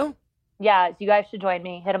 Are you? Yeah, you guys should join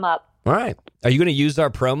me. Hit them up. All right. Are you going to use our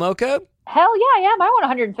promo code? Hell yeah, I am. I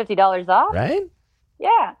want $150 off. Right?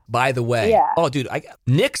 Yeah. By the way, oh, dude,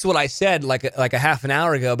 nix what I said like a half an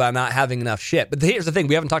hour ago about not having enough shit. But here's the thing.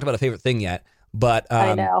 We haven't talked about a favorite thing yet. But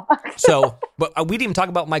I know. But we didn't even talk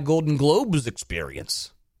about my Golden Globes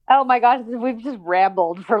experience. Oh my gosh, we've just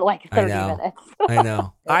rambled for like 30 minutes. I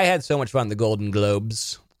know. I had so much fun at the Golden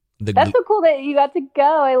Globes. That's so cool that you got to go.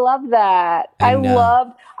 I love that.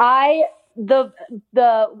 The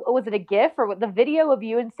was it a GIF or what? The video of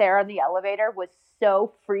you and Sarah in the elevator was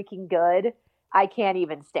so freaking good. I can't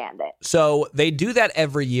even stand it. So they do that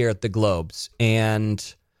every year at the Globes,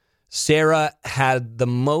 and Sarah had the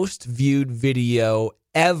most viewed video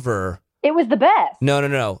ever. It was the best.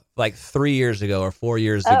 No. Like 3 years ago or 4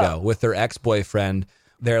 years ago with their ex-boyfriend.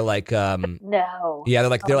 They're like, no. Yeah, they're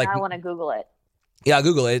like, I want to Google it. Yeah,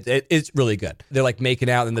 Google it. It's really good. They're like making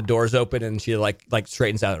out, and the doors open, and she like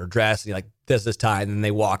straightens out her dress, and he like does this tie, and then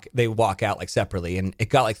they walk out like separately, and it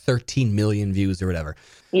got like 13 million views or whatever.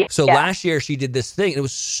 Yeah. So last year she did this thing, and it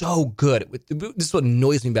was so good. This is what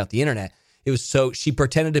annoys me about the internet. It was she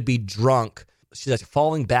pretended to be drunk. She's like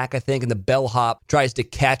falling back, I think, and the bellhop tries to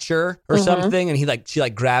catch her or something, and she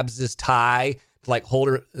grabs this tie to like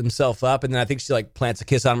hold himself up, and then I think she like plants a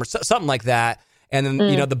kiss on him or something like that. And then,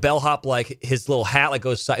 the bellhop, like, his little hat, like,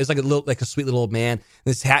 goes side. It's like a sweet little old man. And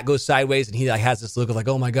his hat goes sideways, and he, like, has this look of, like,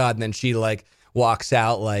 oh, my God. And then she, like, walks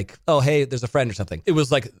out, like, oh, hey, there's a friend or something. It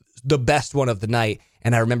was, like, the best one of the night.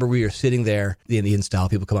 And I remember we were sitting there, the Indian style,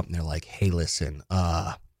 people come up, and they're like, hey, listen,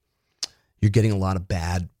 you're getting a lot of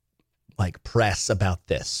bad, like, press about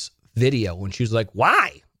this video. And she was like,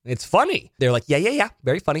 why? It's funny. They're like, yeah,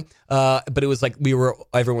 very funny. But it was like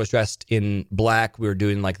everyone was dressed in black. We were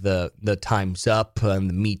doing like the Time's Up and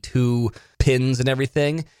the Me Too pins and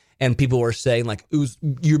everything. And people were saying like,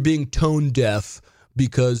 you're being tone deaf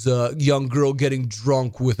because young girl getting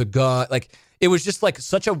drunk with a guy. Like it was just like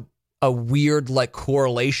such a weird like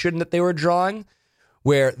correlation that they were drawing.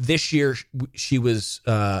 Where this year she was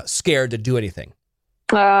scared to do anything.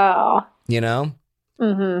 Oh, you know.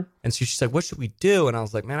 Mm-hmm. And so she's like, what should we do? And I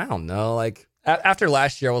was like, man, I don't know. Like after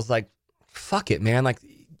last year, I was like, fuck it, man. Like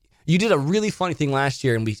you did a really funny thing last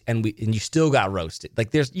year and you still got roasted.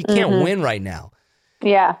 Like you can't win right now.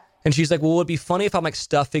 Yeah. And she's like, well, would it be funny if I'm like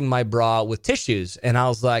stuffing my bra with tissues? And I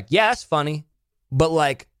was like, yeah, that's funny. But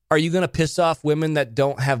like, are you going to piss off women that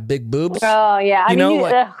don't have big boobs? Oh, yeah.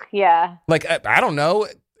 Yeah. Like, I don't know.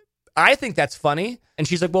 I think that's funny. And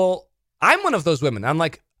she's like, well, I'm one of those women. I'm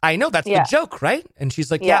like, I know that's the joke, right? And she's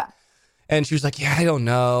like, yeah. And she was like, yeah, I don't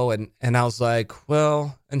know. And I was like,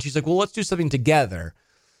 well, and she's like, well, let's do something together.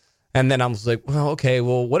 And then I was like, well, okay,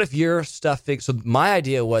 well, what if you're stuffing? So my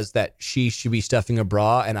idea was that she should be stuffing a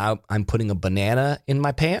bra and I'm putting a banana in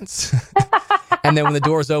my pants. And then when the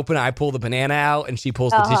doors open, I pull the banana out and she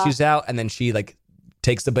pulls the tissues out. And then she like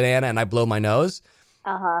takes the banana and I blow my nose.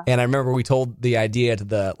 And I remember we told the idea to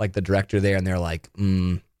the director there and they're like,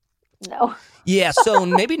 No. yeah, so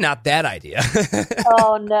maybe not that idea.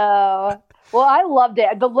 Oh, no. Well, I loved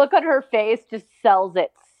it. The look on her face just sells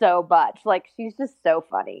it so much. Like, she's just so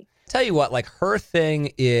funny. Tell you what, like her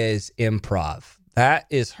thing is improv. That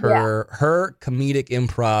is her comedic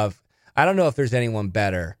improv. I don't know if there's anyone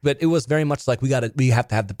better, but it was very much like we have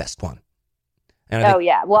to have the best one. And I think,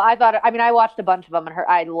 yeah. Well, I watched a bunch of them and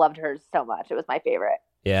I loved hers so much. It was my favorite.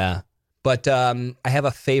 yeah. But I have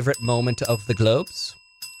a favorite moment of the Globes,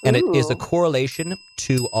 and it is a correlation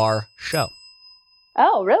to our show.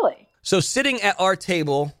 Oh, really? So sitting at our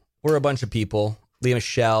table, we're a bunch of people. Leah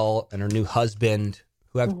Michelle and her new husband,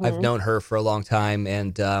 who I've known her for a long time,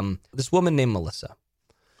 and this woman named Melissa.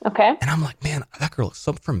 Okay. And I'm like, man, that girl looks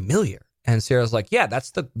so familiar. And Sarah's like, yeah,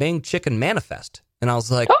 that's the main chick in Manifest. And I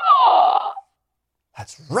was like,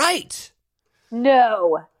 that's right.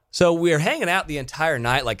 No. So we were hanging out the entire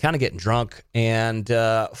night, like kind of getting drunk. And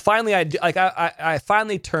finally, I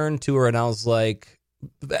finally turned to her and I was like,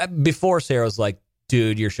 before Sarah was like,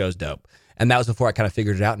 dude, your show's dope. And that was before I kind of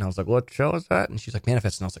figured it out. And I was like, what show is that? And she's like,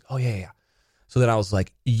 Manifest. And I was like, oh, yeah. So then I was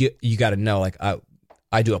like, you got to know, like,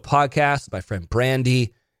 I do a podcast with my friend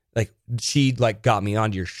Brandy. Like, she, like, got me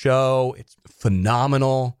onto your show. It's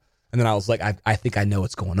phenomenal. And then I was like, I think I know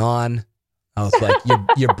what's going on. I was like,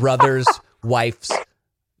 your brother's wife's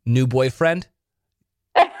new boyfriend,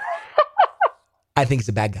 I think he's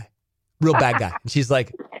a bad guy. Real bad guy. And she's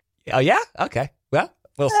like, oh, yeah? Okay. Well,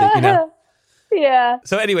 we'll see, you know? Yeah.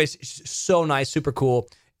 So anyways, she's so nice, super cool.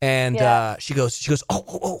 And she goes,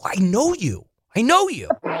 oh, I know you.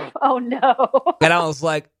 Oh, no. And I was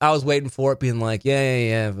like, I was waiting for it, being like,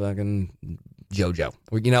 yeah, fucking JoJo.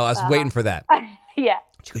 You know, I was waiting for that. Yeah.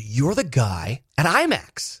 She goes, you're the guy at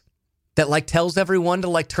IMAX that like tells everyone to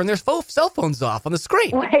like turn their cell phones off on the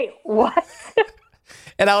screen. Wait, what?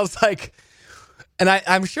 And I was like, and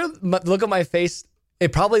I'm sure, look at my face,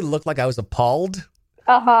 it probably looked like I was appalled.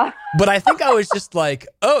 But I think I was just like,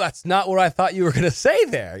 oh, that's not what I thought you were going to say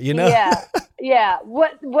there, you know? Yeah.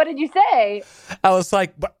 What did you say? I was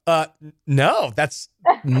like, no, that's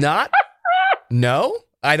not, no,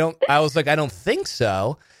 I was like, I don't think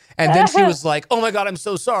so. And then she was like, oh my God, I'm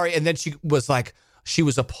so sorry. And then she was like, she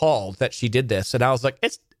was appalled that she did this. And I was like,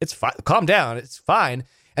 it's fine. Calm down. It's fine.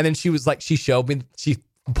 And then she was like, she showed me, she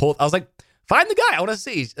pulled, I was like, find the guy. I want to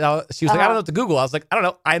see. She was like, I don't know what to Google. I was like, I don't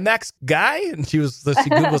know, IMAX guy. And she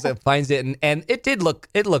Googles it, finds it. And it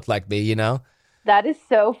looked like me, you know? That is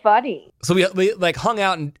so funny. So we like hung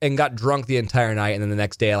out and got drunk the entire night. And then the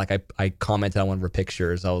next day, like I commented on one of her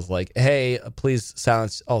pictures. I was like, hey, please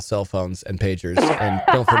silence all cell phones and pagers. And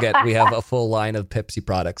don't forget, we have a full line of Pepsi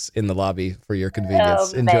products in the lobby for your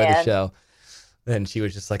convenience. Enjoy the show. And she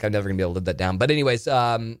was just like, I'm never going to be able to live that down. But anyways,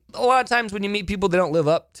 a lot of times when you meet people, they don't live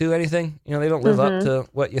up to anything. You know, they don't live up to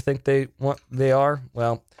what you think they are.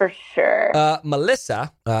 Well, for sure.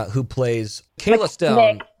 Melissa, who plays Kayla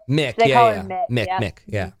Stone. Mick, Mick,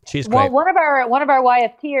 yeah. She's great. Well, one of our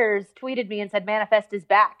YFTers tweeted me and said Manifest is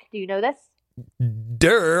back. Do you know this?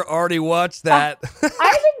 Already watched that. I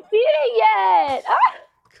haven't seen it yet.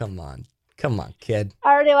 Come on, kid.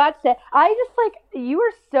 I already watched it. I just like, you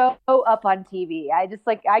are so up on TV. I just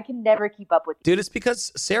like, I can never keep up with you. Dude, it's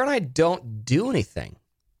because Sarah and I don't do anything.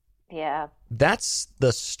 Yeah. That's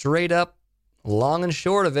the straight up long and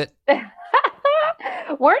short of it.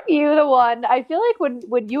 Weren't you the one? I feel like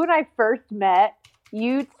when you and I first met,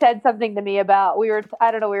 you said something to me about, we were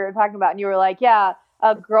talking about, and you were like, yeah,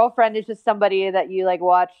 a girlfriend is just somebody that you like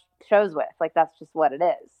watch shows with. Like, that's just what it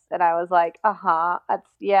is. And I was like,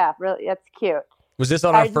 really, that's cute. Was this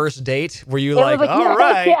on our first date? Were you like, all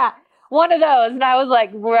right? Yeah, one of those. And I was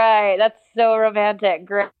like, right, that's so romantic.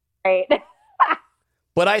 Great.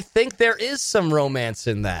 But I think there is some romance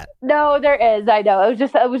in that. No, there is. I know. It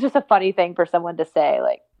was just a funny thing for someone to say.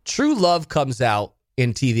 Like, true love comes out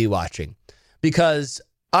in TV watching, because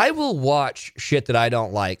I will watch shit that I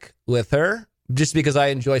don't like with her just because I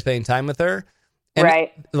enjoy spending time with her. And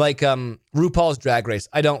right. Like RuPaul's Drag Race,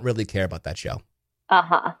 I don't really care about that show.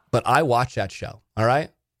 But I watch that show. All right.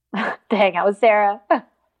 Hang out with Sarah.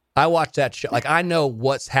 I watch that show. Like, I know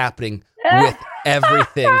what's happening with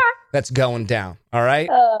everything that's going down. All right.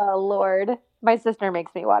 Oh, Lord. My sister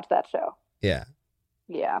makes me watch that show. Yeah.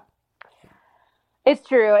 Yeah. It's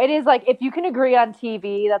true. It is like if you can agree on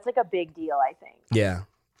TV, that's like a big deal, I think. Yeah.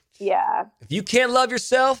 Yeah. If you can't love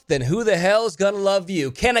yourself, then who the hell is gonna love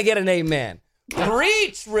you? Can I get an amen?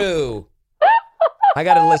 Preach, Rue. I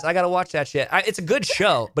gotta listen. I gotta watch that shit. It's a good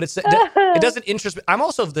show, but it doesn't interest me. I'm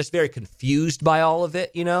also just very confused by all of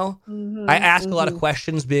it. You know, I ask a lot of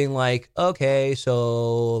questions, being like, okay,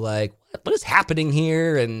 so like, what is happening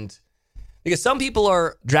here? And because some people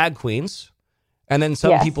are drag queens, and then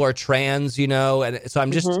some people are trans. You know, and so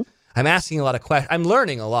I'm asking a lot of questions. I'm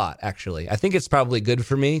learning a lot, actually. I think it's probably good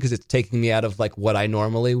for me because it's taking me out of like what I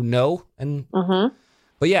normally know. And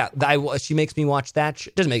but yeah, she makes me watch that.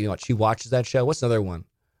 Doesn't make me watch. She watches that show. What's another one?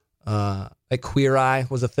 Like Queer Eye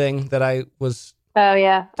was a thing that I was. Oh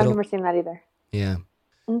yeah, I've never seen that either. Yeah,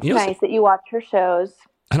 it's nice that you watch her shows.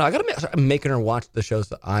 I know. I'm making her watch the shows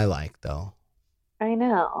that I like, though. I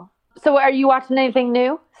know. So, are you watching anything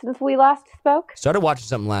new since we last spoke? Started watching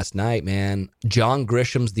something last night, man. John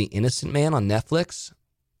Grisham's The Innocent Man on Netflix.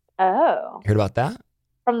 Oh, Heard about that?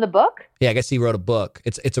 From the book? Yeah, I guess he wrote a book.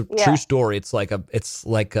 It's a true story. It's like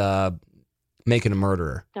Making a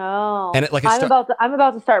Murderer. Oh, and I'm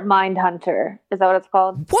about to start Mindhunter. Is that what it's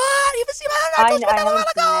called? What? You haven't seen Mindhunter? I haven't seen it.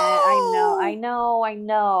 I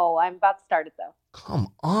know. I'm about to start it though.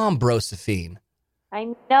 Come on, Brosephine.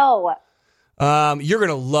 I know. You're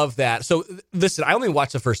gonna love that. So listen, I only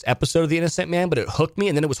watched the first episode of The Innocent Man, but it hooked me,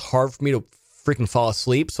 and then it was hard for me to freaking fall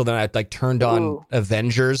asleep. So then I like turned on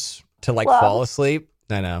Avengers to like fall asleep.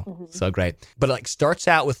 I know, so great. But it like starts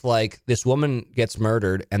out with like this woman gets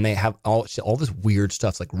murdered, and they have all this weird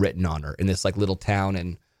stuff's like written on her in this like little town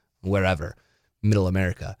in wherever, Middle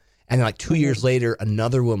America. And then like 2 years later,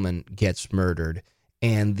 another woman gets murdered,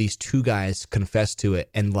 and these two guys confess to it,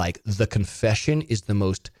 and like the confession is the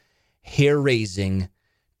most hair-raising,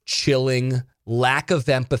 chilling, lack of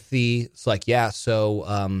empathy. It's like,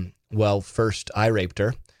 well, first I raped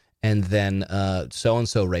her, and then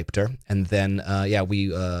so-and-so raped her, and then, we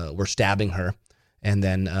were stabbing her, and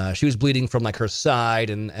then she was bleeding from, like, her side,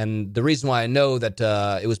 and the reason why I know that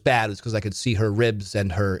it was bad was because I could see her ribs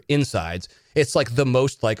and her insides. It's, like, the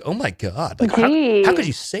most, like, oh, my God. Like, how could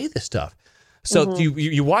you say this stuff? So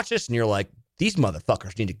you watch this, and you're like, these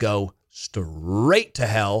motherfuckers need to go straight to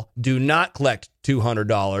hell. Do not collect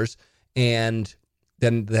 $200. And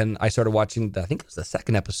then I started watching, I think it was the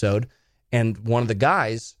second episode, and one of the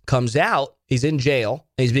guys comes out. He's in jail,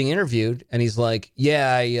 and he's being interviewed, and he's like,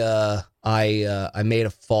 "Yeah, I made a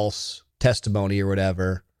false testimony or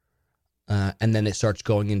whatever." And then it starts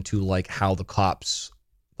going into like how the cops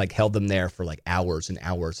like held them there for like hours and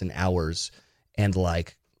hours and hours, and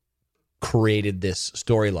like created this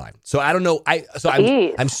storyline. So I don't know.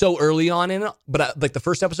 I'm so early on in it, but like the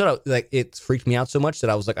first episode, it freaked me out so much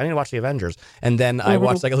that I was like, I need to watch the Avengers. And then I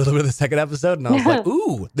watched like a little bit of the second episode, and I was like,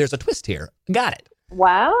 ooh, there's a twist here. Got it.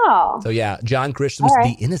 Wow. So yeah, John Grisham's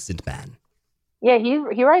The Innocent Man. Yeah,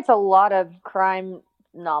 he writes a lot of crime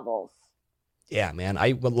novels. Yeah, man.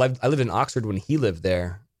 I lived in Oxford when he lived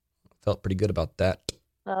there. Felt pretty good about that.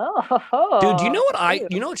 Oh, dude, you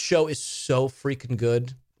know what show is so freaking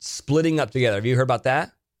good? Splitting Up Together. Have you heard about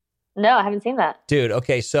that? No, I haven't seen that. Dude,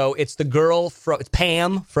 okay, so it's the girl it's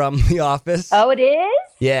Pam from The Office. Oh, it is?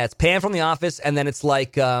 Yeah, it's Pam from The Office, and then it's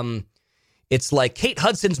like Kate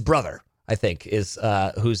Hudson's brother, I think, is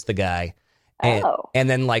who's the guy. And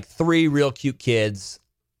then like three real cute kids.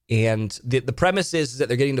 And the premise is that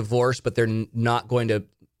they're getting divorced, but they're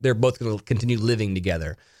both going to continue living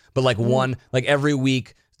together. But like every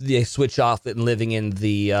week they switch off and living in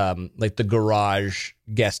the like the garage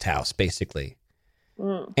guest house, basically.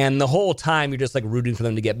 And the whole time you're just like rooting for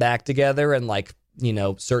them to get back together, and like, you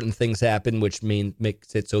know, certain things happen which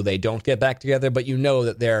makes it so they don't get back together, but you know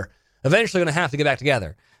that they're eventually going to have to get back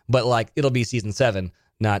together. But like it'll be season 7,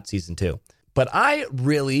 not season 2. But I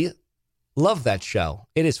really love that show.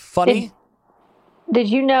 It is funny. Did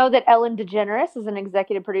you know that Ellen DeGeneres is an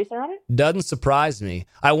executive producer on it? Doesn't surprise me.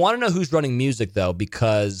 I want to know who's running music though,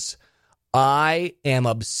 because I am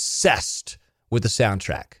obsessed with the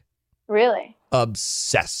soundtrack. Really?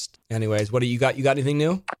 Obsessed. Anyways, what do you got? You got anything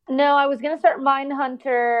new? No, I was going to start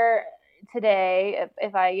Mindhunter today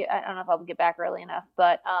if I don't know if I'll get back early enough,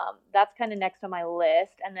 but that's kind of next on my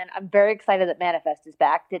list. And then I'm very excited that Manifest is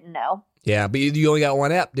back. Didn't know. Yeah, but you only got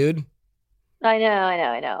one app, dude. I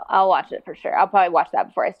know. I'll watch it for sure. I'll probably watch that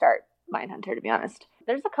before I start Mindhunter, to be honest.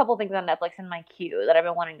 There's a couple things on Netflix in my queue that I've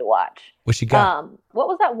been wanting to watch. What you got? What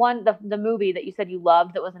was that one, the movie that you said you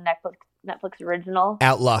loved that was a Netflix original?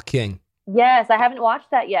 Outlaw King. Yes, I haven't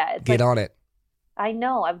watched that yet. Get on it. I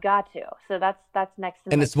know, I've got to. So that's next.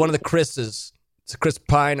 And it's one of the Chris's. It's Chris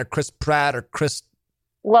Pine or Chris Pratt or Chris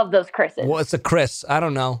Love those Chris's. Well, it's a Chris. I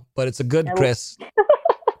don't know, but it's a good Chris.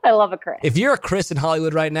 I love a Chris. If you're a Chris in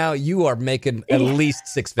Hollywood right now, you are making at least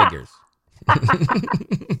six figures.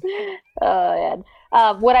 Oh,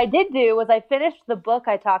 man. What I did do was I finished the book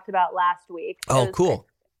I talked about last week. Oh, cool.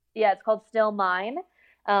 It's called Still Mine,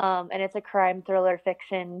 and it's a crime thriller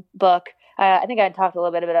fiction book. I think I had talked a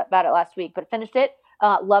little bit about it last week, but finished it,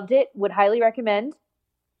 loved it, would highly recommend.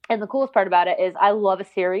 And the coolest part about it is I love a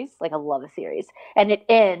series, and it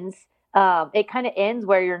ends. It kind of ends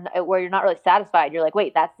where you're not really satisfied. You're like,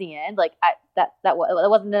 wait, that's the end. Like that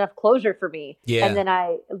wasn't enough closure for me. Yeah. And then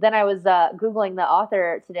I was Googling the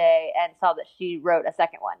author today and saw that she wrote a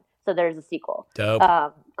second one. So there's a sequel. Dope.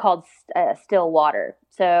 Called Still Water.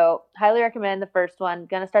 So highly recommend the first one.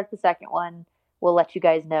 Gonna start the second one. We'll let you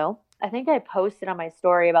guys know. I think I posted on my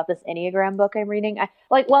story about this Enneagram book I'm reading.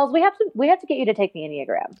 Wells, we have to get you to take the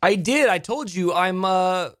Enneagram. I did. I told you I'm,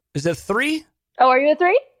 is it 3? Oh, are you a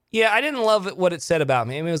 3? Yeah, I didn't love what it said about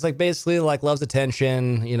me. I mean, it was like basically like loves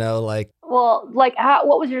attention, like. Well,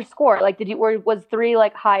 what was your score? Like, was 3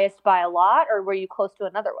 like highest by a lot, or were you close to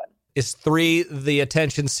another one? Is 3 the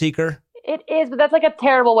attention seeker? It is, but that's like a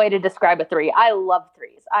terrible way to describe a 3. I love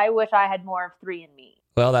 3s. I wish I had more of 3 in me.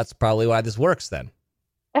 Well, that's probably why this works then.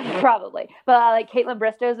 Probably. But like Caitlin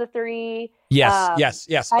Bristow's a 3. Yes.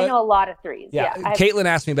 I know a lot of 3s. Yeah. Caitlin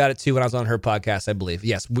asked me about it too when I was on her podcast, I believe.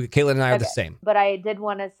 Yes, Caitlin and I are the same. But I did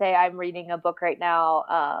want to say I'm reading a book right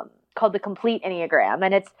now called The Complete Enneagram.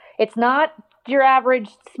 And it's not your average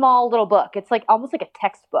small little book. It's like almost like a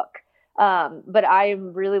textbook. But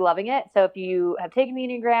I'm really loving it. So if you have taken the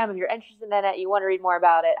Enneagram, if you're interested in it, you want to read more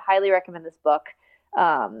about it, highly recommend this book.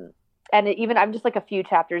 And I'm just like a few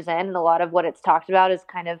chapters in, and a lot of what it's talked about is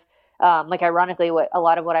kind of ironically a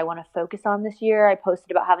lot of what I want to focus on this year. I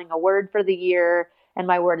posted about having a word for the year, and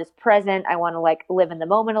my word is present. I want to live in the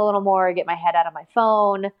moment a little more, get my head out of my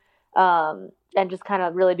phone, and just kind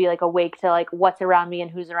of really be awake to what's around me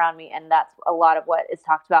and who's around me. And that's a lot of what is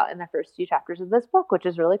talked about in the first few chapters of this book, which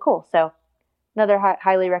is really cool. So another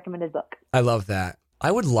highly recommended book. I love that.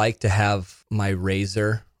 I would like to have my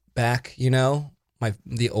Razor back,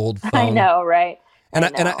 the old phone. I know, right? And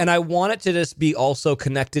I want it to just be also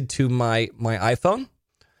connected to my iPhone.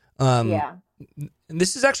 Yeah.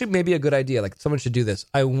 This is actually maybe a good idea. Someone should do this.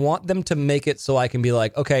 I want them to make it so I can be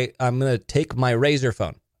like, okay, I'm going to take my Razor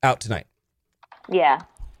phone out tonight. Yeah.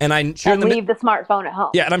 And I'm sure leave the smartphone at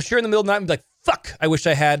home. Yeah, and I'm sure in the middle of the night, I'm like, fuck, I wish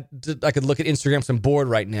I could look at Instagram, so I'm bored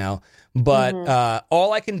right now. But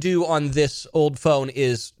all I can do on this old phone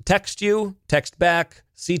is text you, text back,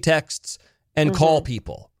 see texts, and call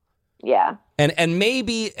people. Yeah. And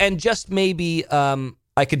maybe, and just maybe,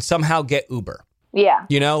 I could somehow get Uber. Yeah.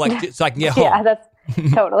 So I can get home. Yeah, that's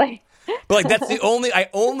totally. But that's I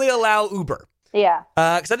only allow Uber. Yeah.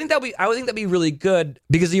 Because I would think that'd be really good,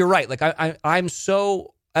 because you're right. I'm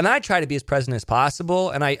so, and I try to be as present as possible.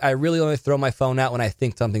 And I really only throw my phone out when I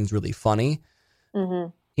think something's really funny. Mm-hmm.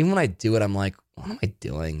 Even when I do it, I'm like, what am I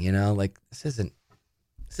doing? This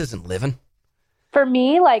isn't living. For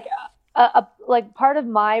me, part of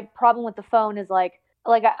my problem with the phone is I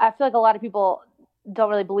feel like a lot of people don't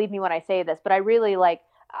really believe me when I say this, but I really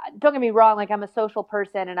don't get me wrong, I'm a social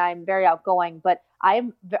person and I'm very outgoing, but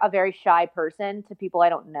I'm a very shy person to people I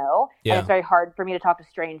don't know. Yeah. And it's very hard for me to talk to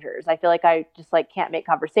strangers. I feel like I just can't make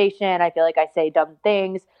conversation. I feel like I say dumb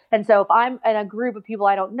things. And so if I'm in a group of people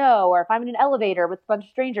I don't know, or if I'm in an elevator with a bunch of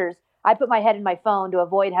strangers, I put my head in my phone to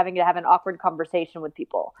avoid having to have an awkward conversation with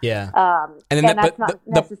people. Yeah. And that's not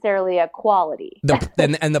necessarily a quality.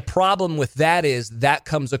 And the problem with that is that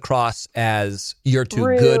comes across as you're too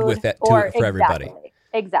good with it for everybody.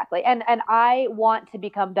 Exactly. And I want to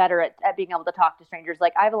become better at being able to talk to strangers.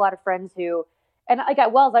 I have a lot of friends who, and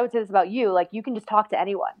at Wells, I would say this about you, you can just talk to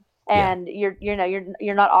anyone. And you're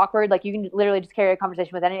not awkward. You can literally just carry a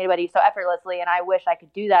conversation with anybody so effortlessly. And I wish I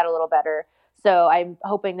could do that a little better. So I'm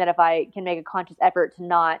hoping that if I can make a conscious effort to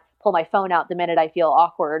not pull my phone out the minute I feel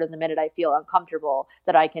awkward and the minute I feel uncomfortable,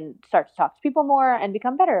 that I can start to talk to people more and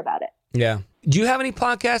become better about it. Yeah. Do you have any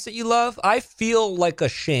podcasts that you love? I feel like a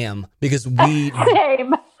sham because we...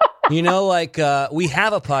 Same. we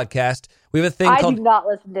have a podcast. We have a thing called... I do not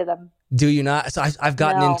listen to them. Do you not? So I've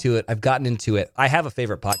gotten into it. I have a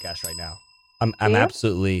favorite podcast right now. I'm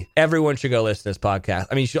absolutely... Everyone should go listen to this podcast.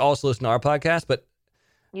 I mean, you should also listen to our podcast, but...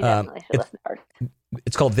 You definitely should listen to ours.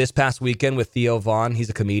 It's called This Past Weekend with Theo Vaughn. He's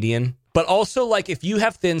a comedian. But also, if you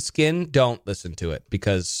have thin skin, don't listen to it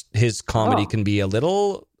because his comedy can be a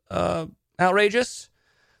little outrageous.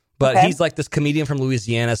 But he's this comedian from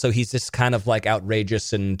Louisiana, so he's just kind of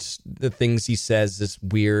outrageous, and the things he says is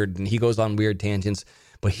weird, and he goes on weird tangents.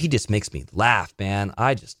 But he just makes me laugh, man.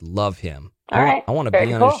 I just love him. All right. I want to Very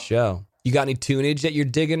be on cool. his show. You got any tunage that you're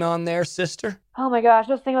digging on there, sister? Oh my gosh,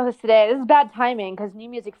 I was thinking about this today. This is bad timing because New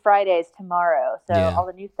Music Friday is tomorrow. So Yeah. all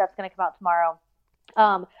the new stuff's going to come out tomorrow.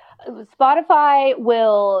 Spotify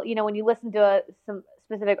will, when you listen to some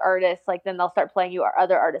specific artists, like then they'll start playing you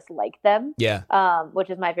other artists like them. Yeah. Which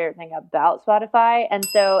is my favorite thing about Spotify. And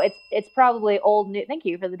so it's probably old news. Thank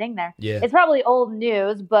you for the ding there. Yeah. It's probably old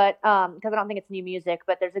news, but because I don't think it's new music.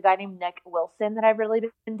 But there's a guy named Nick Wilson that I've really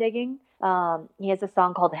been digging. He has a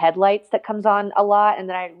song called Headlights that comes on a lot, and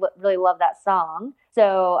then I really love that song.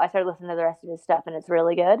 So I started listening to the rest of his stuff, and it's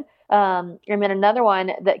really good. And then another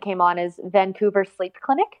one that came on is Vancouver Sleep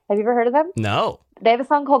Clinic. Have you ever heard of them? No. They have a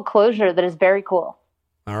song called Closure that is very cool.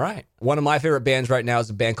 All right. One of my favorite bands right now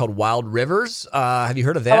is a band called Wild Rivers. Have you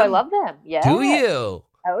heard of them? Oh, I love them. Yeah. Do you?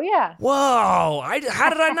 Oh, yeah. Whoa. How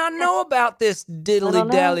did I not know about this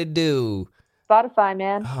diddly-dally-do? Spotify,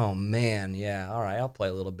 man. Oh, man. Yeah. All right. I'll play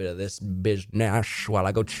a little bit of this business while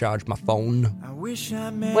I go charge my phone. Which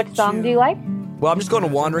song do you like? Well, I'm just going to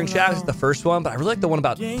Wandering Shadows. It's the first one, but I really like the one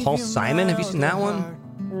about Paul Simon. Have you seen that one?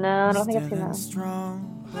 No, I don't think I've seen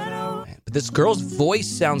that. But this girl's voice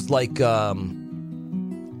sounds like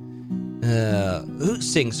who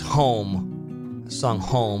sings Home? The song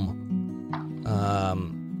Home.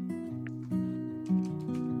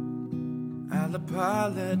 I'll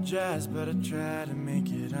apologize, but I try to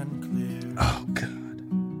make it unclear. Oh God.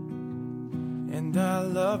 And I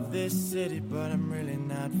love this city, but I'm really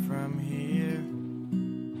not from here.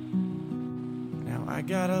 Now I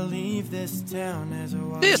gotta leave this town as a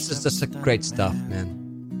This is just great stuff, man.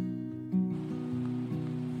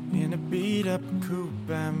 In a beat up coupe,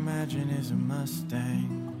 I imagine is a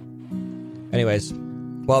Mustang. Anyways,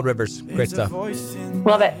 Wild Rivers, great stuff.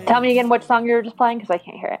 Love it. Tell me again which song you were just playing because I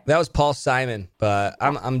can't hear it. That was Paul Simon, but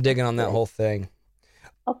I'm digging on that whole thing.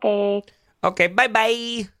 Okay. Okay,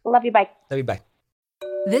 bye-bye. Love you. Bye. Love you, bye.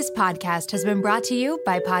 This podcast has been brought to you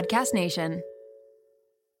by Podcast Nation.